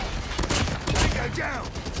 Tango down!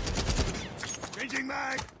 Changing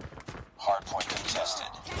mag! Hardpoint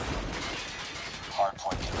contested.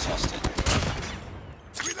 Hardpoint contested.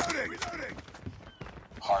 Reloading! Reloading!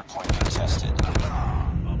 Hardpoint contested.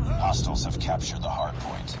 Hostiles have captured the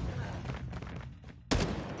hardpoint.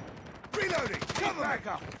 Reloading! Cover back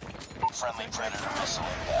up! Friendly Predator missile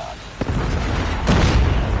inbound.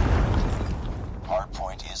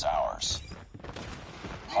 Hardpoint is ours.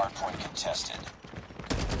 Hardpoint contested.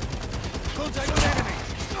 Contact with enemy!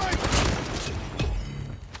 Sniper!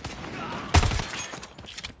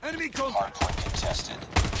 Enemy contact! Hardpoint contested.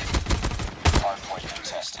 Hardpoint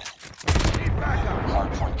contested. Need backup!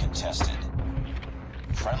 Hardpoint contested.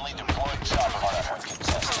 Friendly deployed chopper. Hardpoint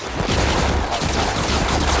contested.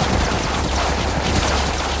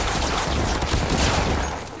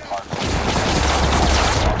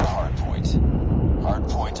 Hardpoint.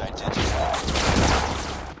 Hardpoint identified.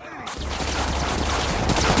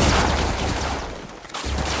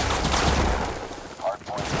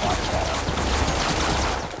 Hardpoint locked down.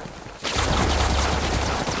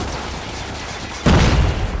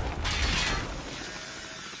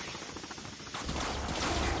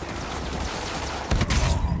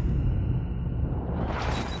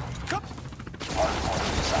 Hardpoint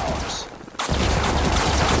is ours.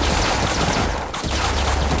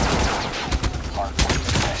 Hardpoint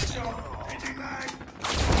contested. Changing mag!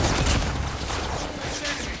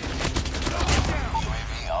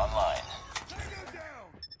 UAV online. Tango down!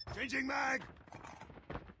 Changing mag!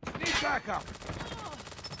 Need backup!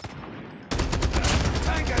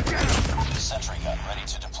 Tango down! Sentry gun ready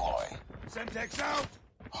to deploy. Semtex out!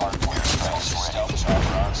 Hardpoint strikes stealth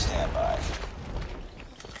chopper on standby.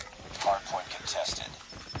 Hardpoint contested.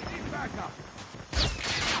 Need backup!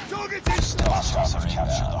 Target's in! Stealth chopper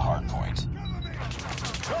captured the hardpoint. Cover me!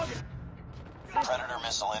 Target! Predator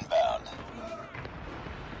missile inbound.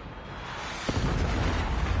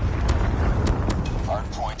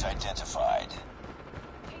 Hardpoint identified.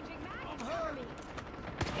 Changing mag. Cover me.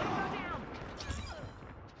 Tango down.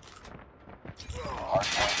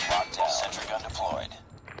 Hardpoint locked down. Sentry gun deployed.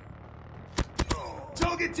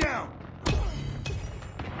 Target down!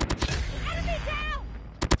 Enemy down.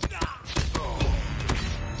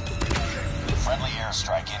 Friendly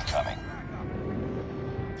airstrike incoming.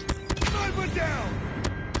 Sniper down!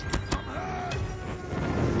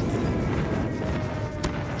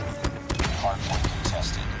 Hardpoint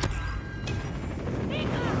contested.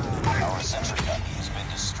 Our sentry gun has been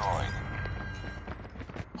destroyed.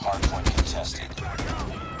 Hardpoint contested.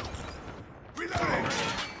 Reloading!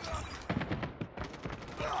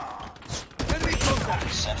 Enemy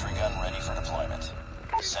contact! Sentry gun ready for deployment.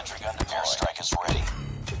 Sentry gun deployed. Airstrike is ready.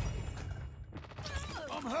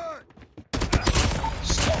 I'm hurt!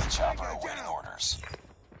 Stealth chopper awaiting orders.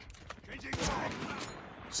 Changing mag!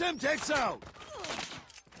 Semtex out!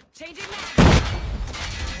 Changing mag.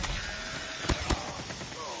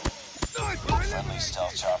 Sniper Friendly eliminated!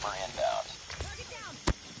 stealth chopper inbound. Target down.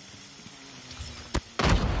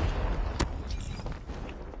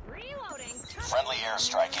 Reloading. Friendly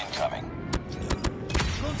airstrike incoming.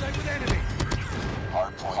 Contact with enemy!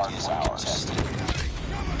 Hardpoint is ours. Contested.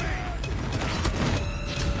 Cover me!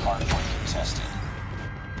 Hardpoint contested.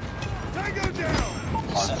 Tango down!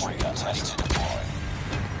 Sentry gun ready to deploy.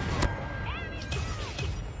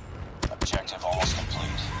 Objective almost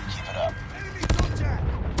complete. Keep it up. Enemy contact!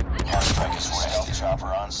 Airstrike is ready. Stealth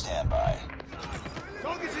chopper on standby.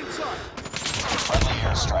 Target's inside! Friendly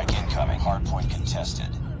airstrike incoming. Hardpoint contested.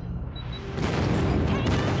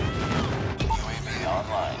 UAV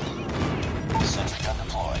online. Sentry gun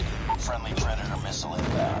deployed. Friendly Predator missile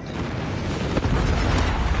inbound.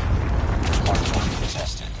 Hardpoint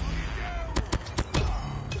contested.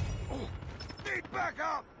 Need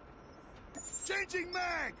backup! Changing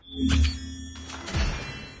mag!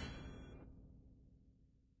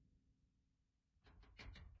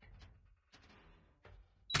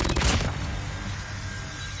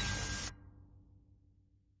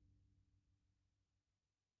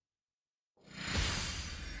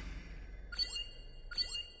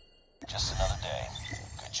 Just another day.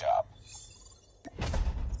 Good job.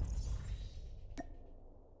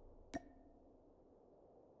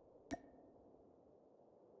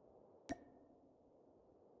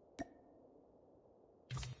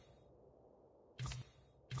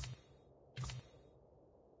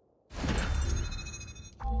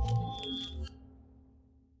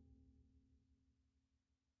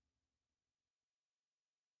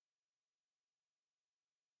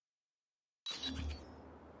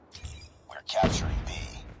 We're capturing B.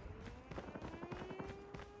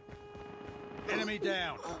 Enemy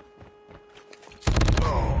down!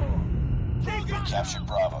 We captured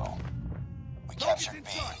Bravo. We captured B.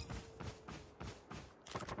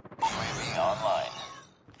 UAV online.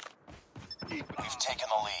 We've taken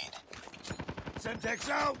the lead. Semtex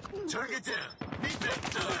out! Target down! Need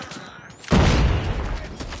backup!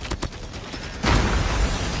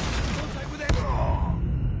 Contact with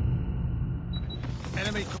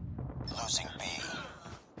enemy! Losing B.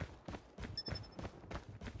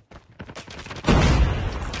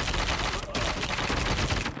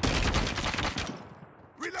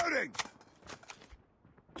 Reloading!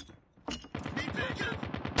 Need backup!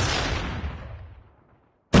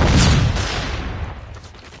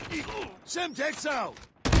 Semtex out!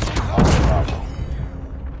 Lost Bravo.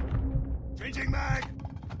 Changing mag!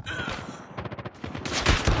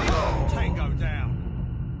 Tango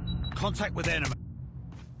down. Contact with enemy.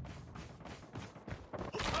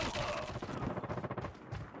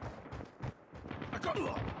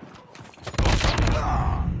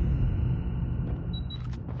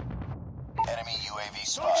 Enemy UAV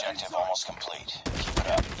spot. Objective almost complete. Keep it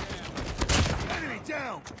up. Enemy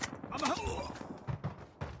down! I'm a... Boom!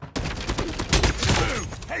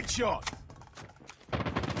 Headshot!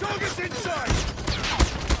 Target's inside!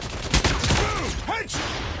 Boom!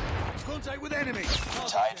 Headshot! Contact with enemy!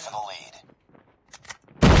 Tied for the lead.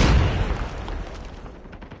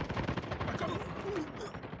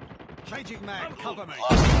 Changing mag. Cover me.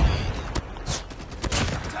 Lost the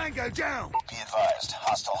lead. Tango down! Be advised,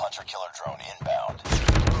 hostile hunter-killer drone inbound.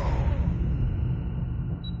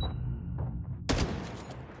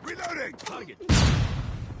 Reloading! Target.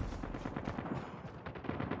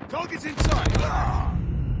 Target's in sight!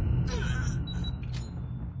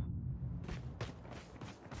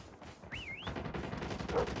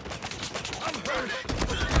 I'm hurt!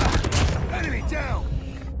 Enemy down!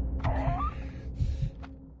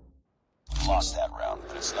 Lost that round,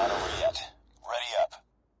 but it's not over yet. Ready up.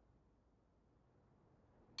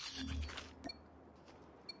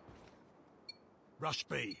 Rush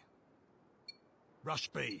B. Rush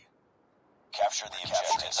B. Capture the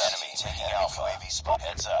objectives. Enemy taking Alpha. UAV spot.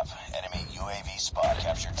 Heads up. Enemy UAV spot.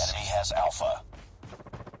 Captured. Enemy has Alpha.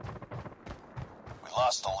 We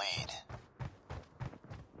lost the lead.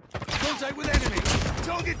 Contact with enemy!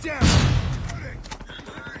 Target down! Enemy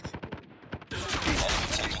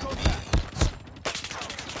taking B.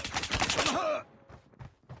 I'm hurt!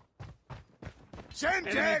 Send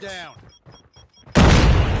Enemy text! down.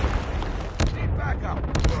 Need backup!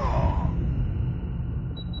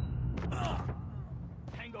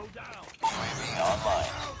 Tango down. UAV online.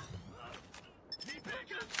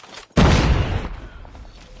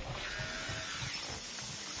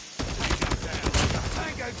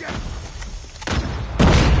 Tango down!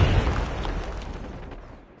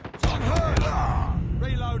 I'm hurt!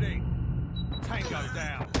 Reloading. Tango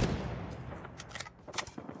down.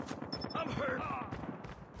 I'm hurt!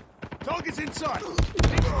 Target's in sight!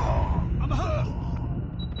 I'm hurt.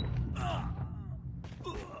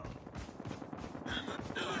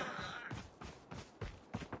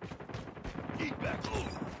 Eat back!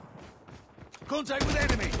 Contact with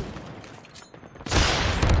enemy!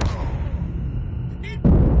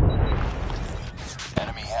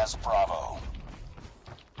 Enemy has Bravo.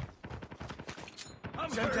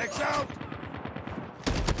 Semtex out!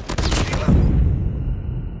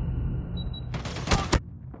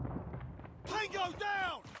 Tango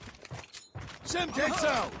down. Semtex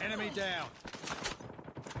out! Enemy down.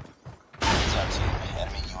 Heads up, team.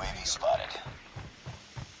 Enemy UAV spotted.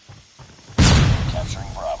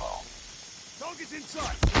 Capturing Bravo. Target's in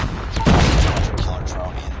sight! Killer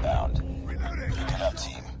drone inbound. Reloading! Pick it up,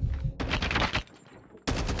 team.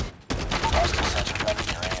 Hostile sentry gun in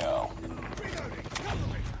your AO. Reloading! Cover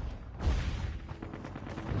me!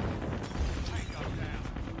 Tango down.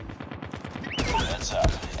 Heads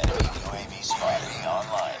up. Enemy UAV spotted.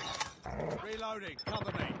 Online. Reloading.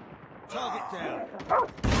 Cover me. Target down.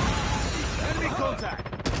 Enemy contact!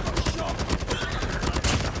 Shot!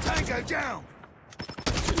 Tango down!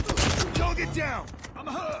 Target down! I'm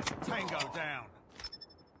hurt. Tango down.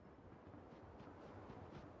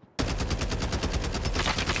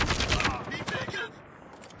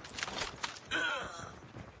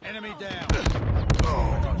 Enemy down.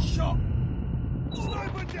 Got shot!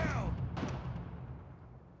 Sniper down!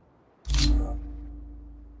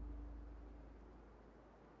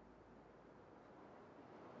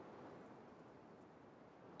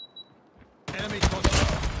 Enemy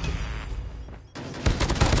contact.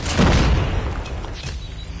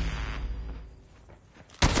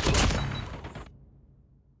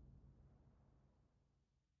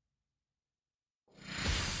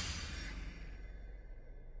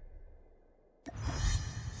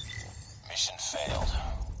 Mission failed.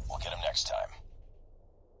 We'll get him next time.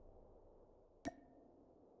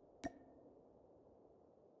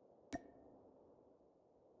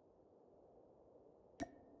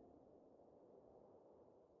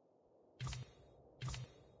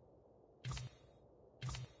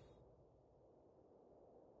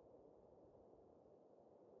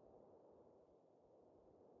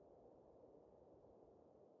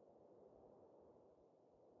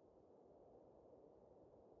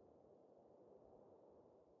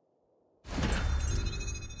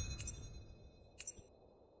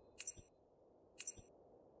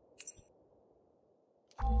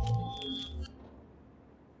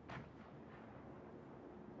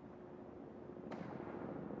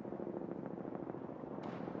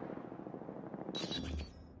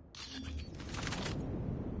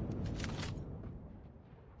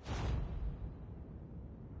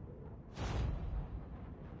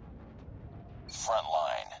 Front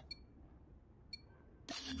line.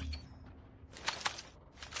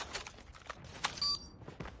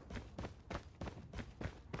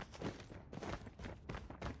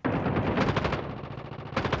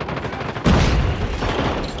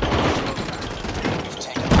 We've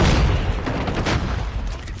taken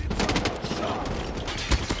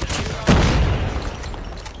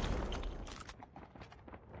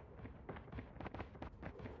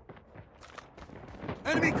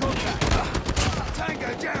Enemy contact!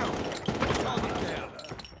 Tango down! Target down.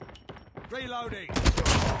 Reloading.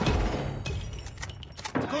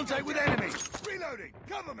 Contact with enemy! Reloading!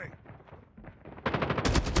 Cover me!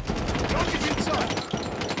 Target's in sight!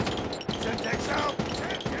 Semtex out!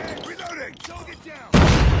 Semtex! Reloading! Target down!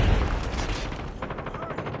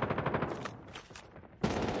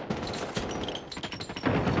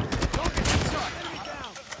 Target inside! Enemy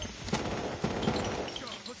down!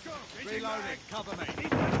 Let's go! Reloading! Cover me!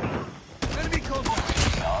 Enemy contact!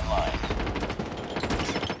 UAV online.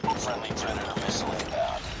 Friendly Predator missile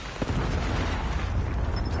inbound.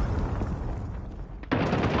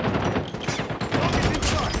 Target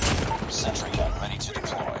inside! Sentry gun ready to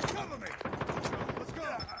deploy. Cover me! Let's go!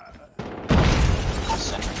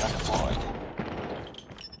 Sentry gun deployed.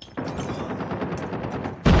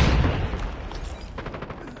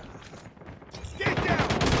 Get down!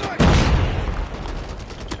 Right.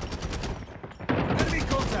 Enemy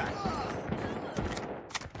contact!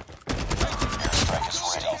 Airstrike is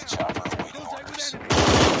ready. Stealth chopper awaiting Contact with orders. enemy!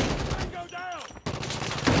 Tango down!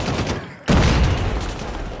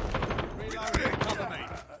 Reloading! Cover me!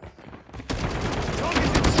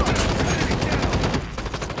 Target's inside! Enemy down!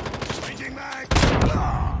 Changing mag!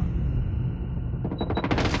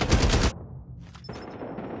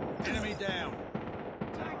 Enemy down!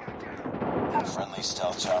 Tango down! Friendly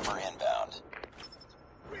stealth chopper inbound.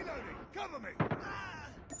 Reloading! Cover me!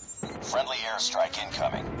 Friendly airstrike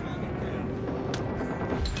incoming.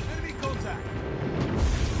 Enemy contact!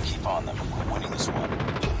 Keep on them. We're winning this one.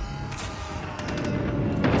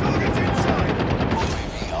 Target's inside!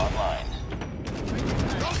 UAV online.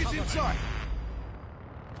 Target's inside!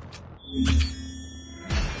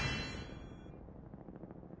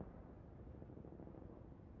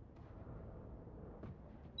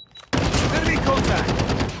 Enemy contact!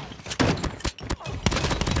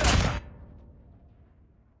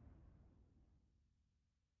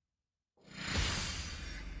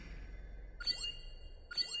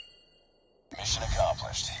 Mission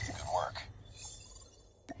accomplished. Good work.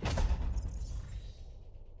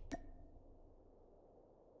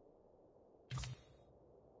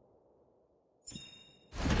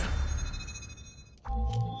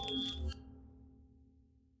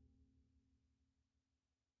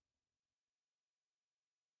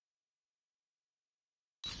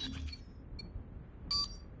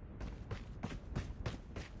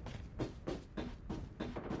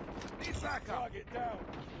 Need backup! Target down!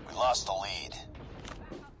 We lost the lead.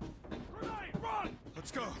 Grenade, run!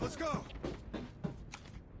 Let's go, let's go!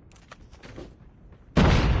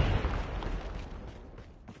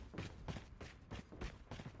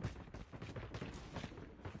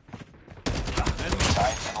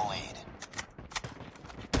 Tied for the lead.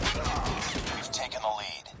 We've taken the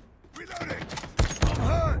lead. Reloading! I'm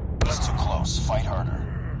hurt! It's too close. Fight harder.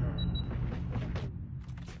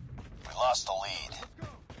 We lost the lead.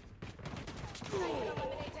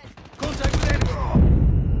 Contact with enemy!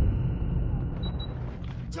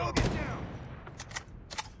 Target down!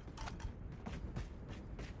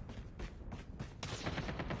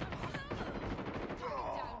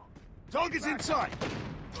 Target's inside!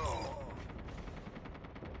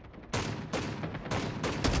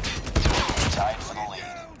 Tied for the lead.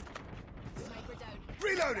 Sniper down.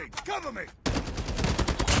 Reloading! Cover me!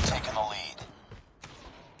 We've taken the lead.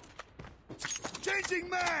 Changing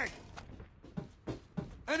mag!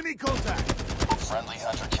 Enemy contact! Friendly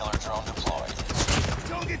hunter-killer drone deployed.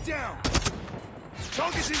 Target down!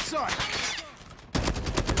 Target's inside!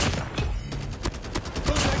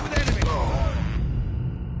 Contact with enemy!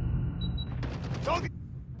 Target!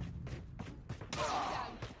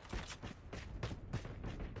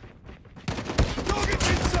 Target's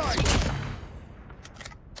inside!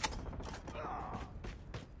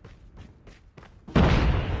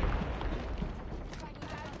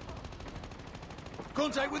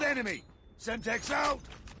 Contact with enemy! Semtex out!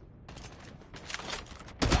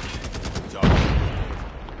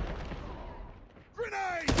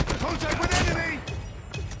 Grenade! Contact with enemy!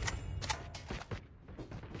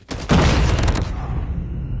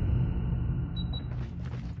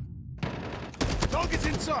 Target's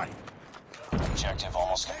inside! Objective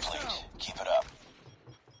almost complete. Keep it up.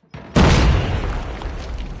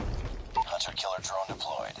 Hunter-killer drone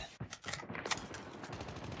deployed.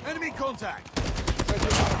 Enemy contact!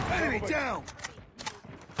 Enemy down!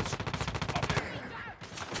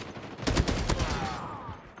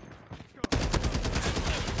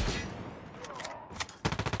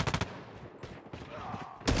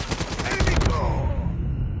 Enemy go!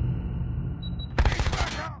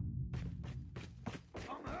 Back up!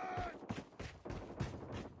 I'm hurt!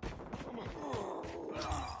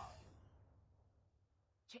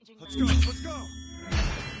 Changing Let's go, let's go!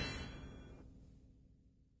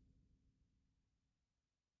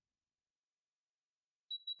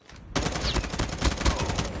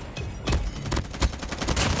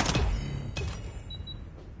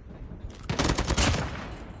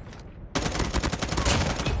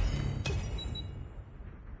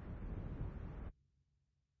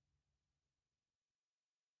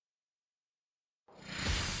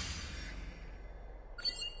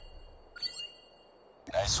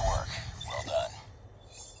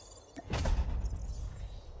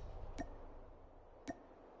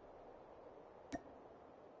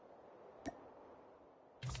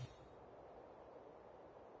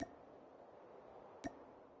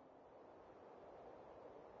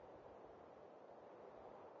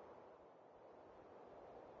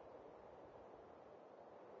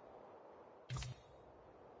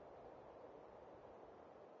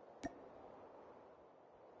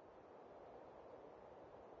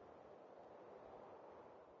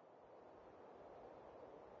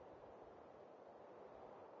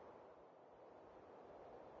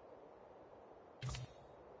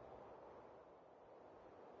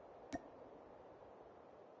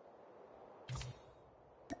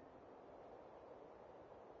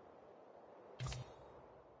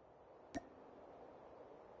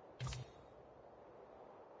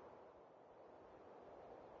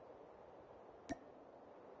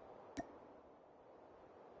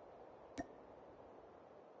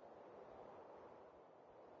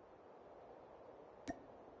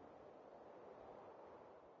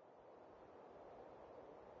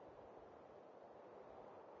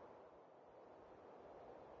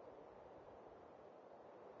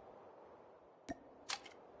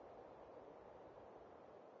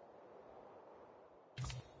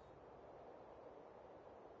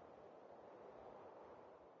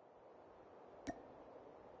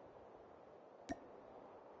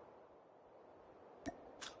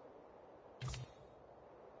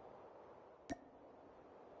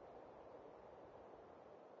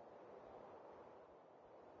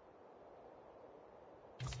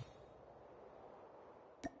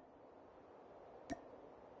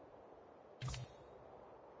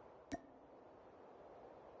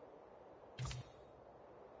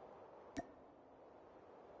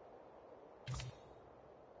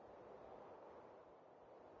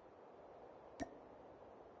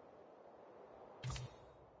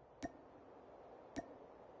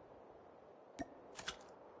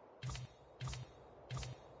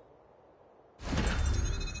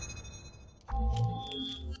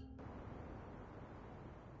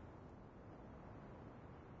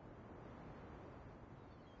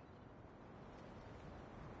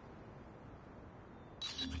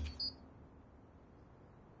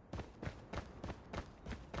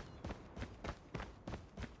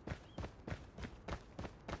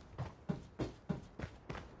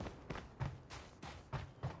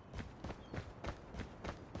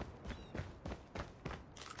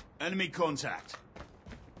 Enemy contact.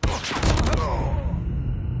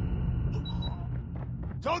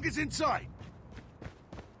 Target's in sight.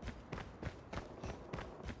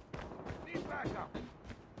 Need backup.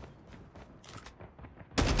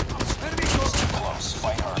 Enemy contact. Close.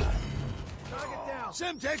 Fight harder. Target down.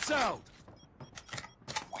 Semtex out.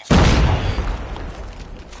 We've taken the lead.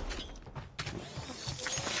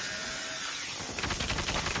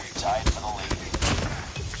 We're tied for the lead.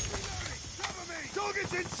 Cover me.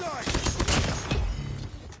 Target's in sight.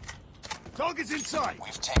 Target's in sight.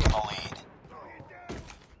 We've taken the lead.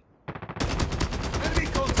 Enemy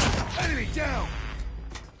contact. Enemy down.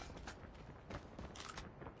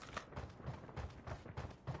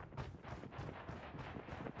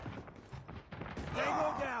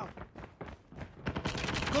 Tango down.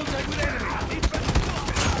 Contact with enemy.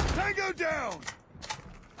 Tango down.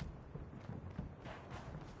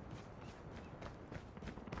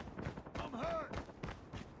 I'm hurt.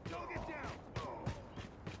 Target down.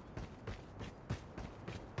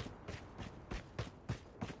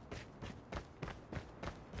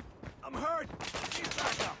 I'm hurt. Need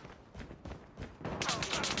backup.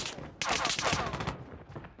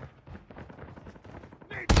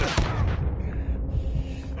 Need backup.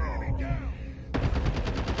 Enemy down.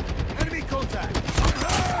 Enemy contact. I'm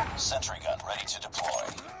hurt. Sentry gun ready to deploy.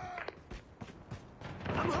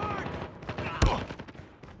 I'm hurt.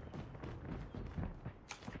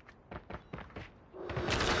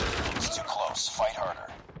 It's too close. Fight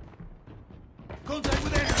harder. Contact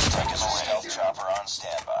with enemy. Taking the stealth chopper on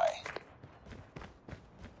standby.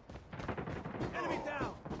 Enemy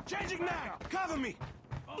down. Changing mag. Cover me.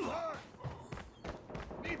 I'm hurt.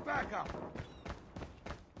 Need backup.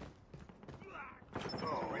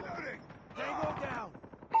 Reloading. Tango down.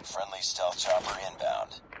 Friendly stealth chopper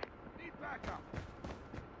inbound. Need backup.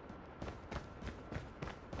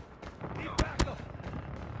 Need backup.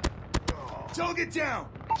 Target down.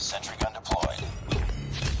 Sentry gun deployed.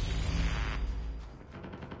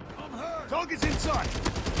 I'm hurt. Target's in sight.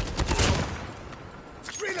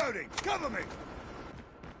 Reloading. Cover me.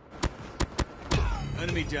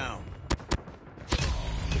 Enemy down.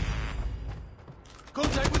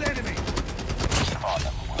 Contact with enemy. Keep on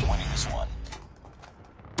them. We're winning this one.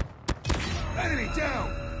 Enemy down.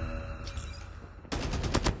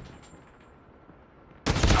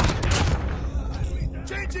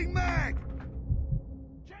 Changing mag.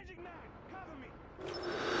 Changing mag. Cover me.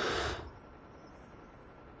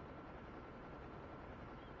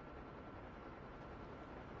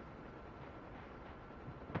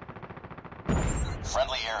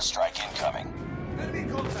 Friendly airstrike incoming. Enemy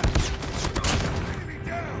contact. Enemy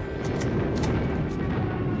down.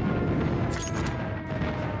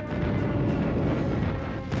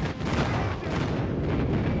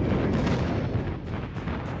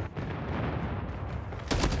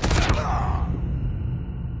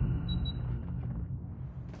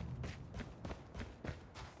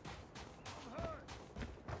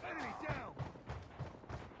 Enemy down.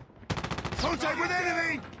 Contact with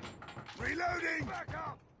enemy. Reloading! Back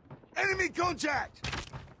up! Enemy contact!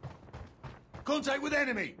 Contact with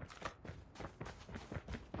enemy!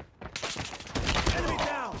 Enemy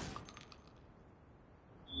down!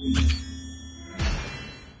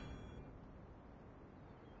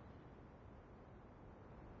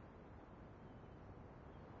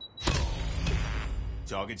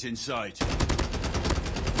 Target's in sight.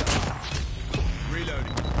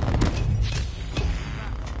 Reloading.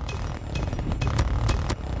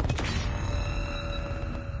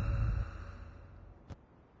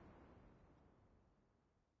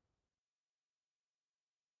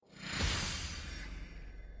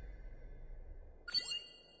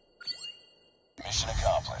 Mission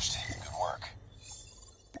accomplished. Good work.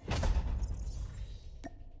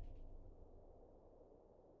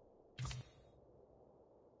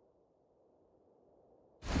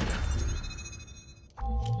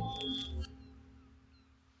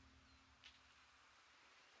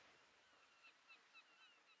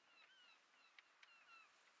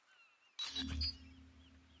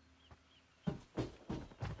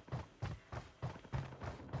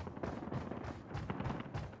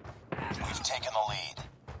 We've taken the lead.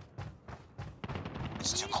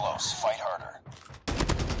 It's too close. Fight harder.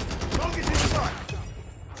 Target's in sight!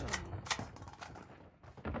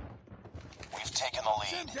 We've taken the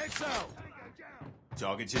lead. Semtex out!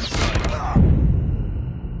 Target's in sight.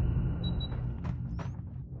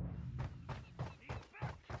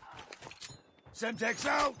 Semtex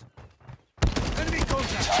out! Enemy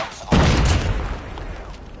contact! Time for the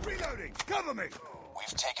lead. Reloading! Cover me!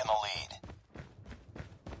 We've taken the lead.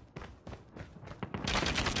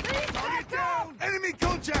 Target down! Enemy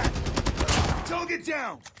contact! Target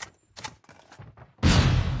down!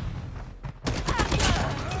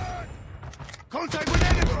 Contact with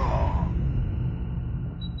enemy!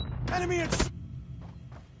 Enemy at...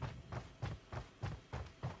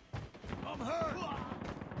 I'm hurt!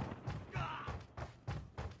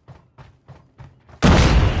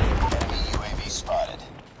 Enemy UAV spotted.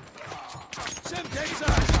 Semtex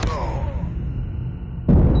out!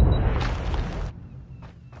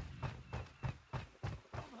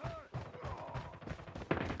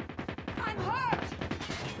 I'm hurt!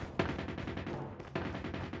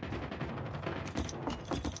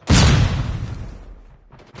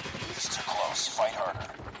 It's too close. Fight harder.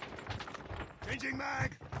 Changing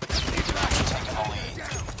mag! Taking the lead.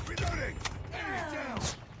 Down! Reloading! Enemy down!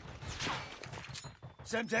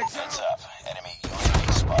 Semtex Heads out! up. Enemy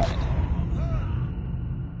UAV spotted.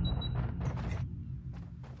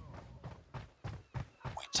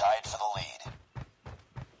 We tied for the lead.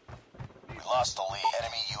 We lost the lead.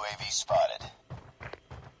 Enemy UAV spotted.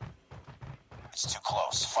 It's too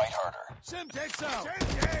close. Fight harder. Semtex out!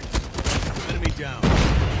 Semtex! Enemy down!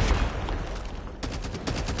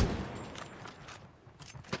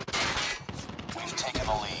 We've taken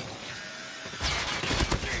the lead.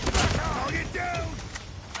 Target down!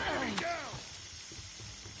 Enemy down!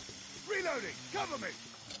 Reloading! Cover me!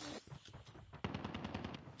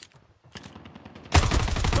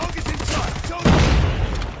 Target's inside! Target!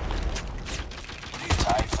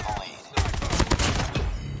 Tied for the lead.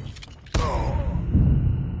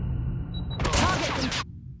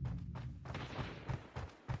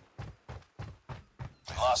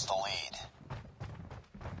 We lost the lead.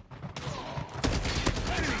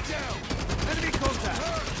 Enemy down! Enemy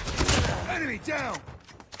contact! Enemy down!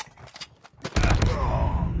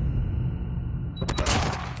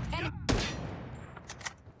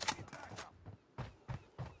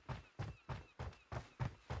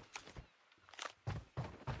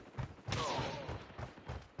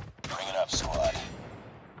 Bring it up, squad.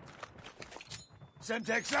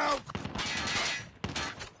 Semtex out!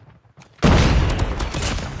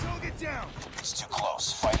 Target down! It's too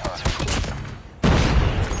close. Fight harder.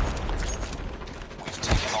 We've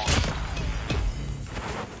taken the lead.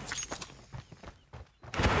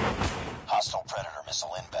 Hostile Predator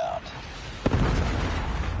missile inbound.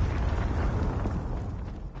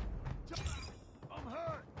 I'm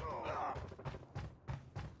hurt!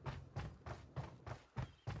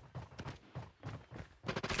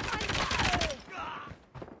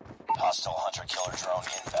 Hostile hunter-killer drone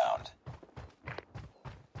inbound.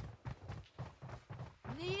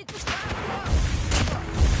 Need to back up!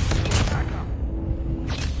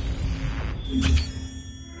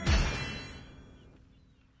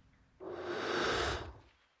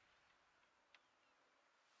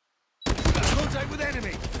 Contact with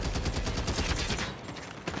enemy!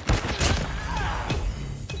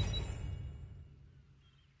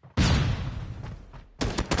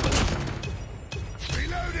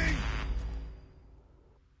 Reloading!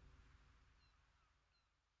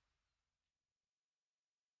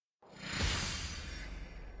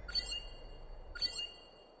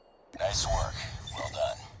 Nice work. Well done.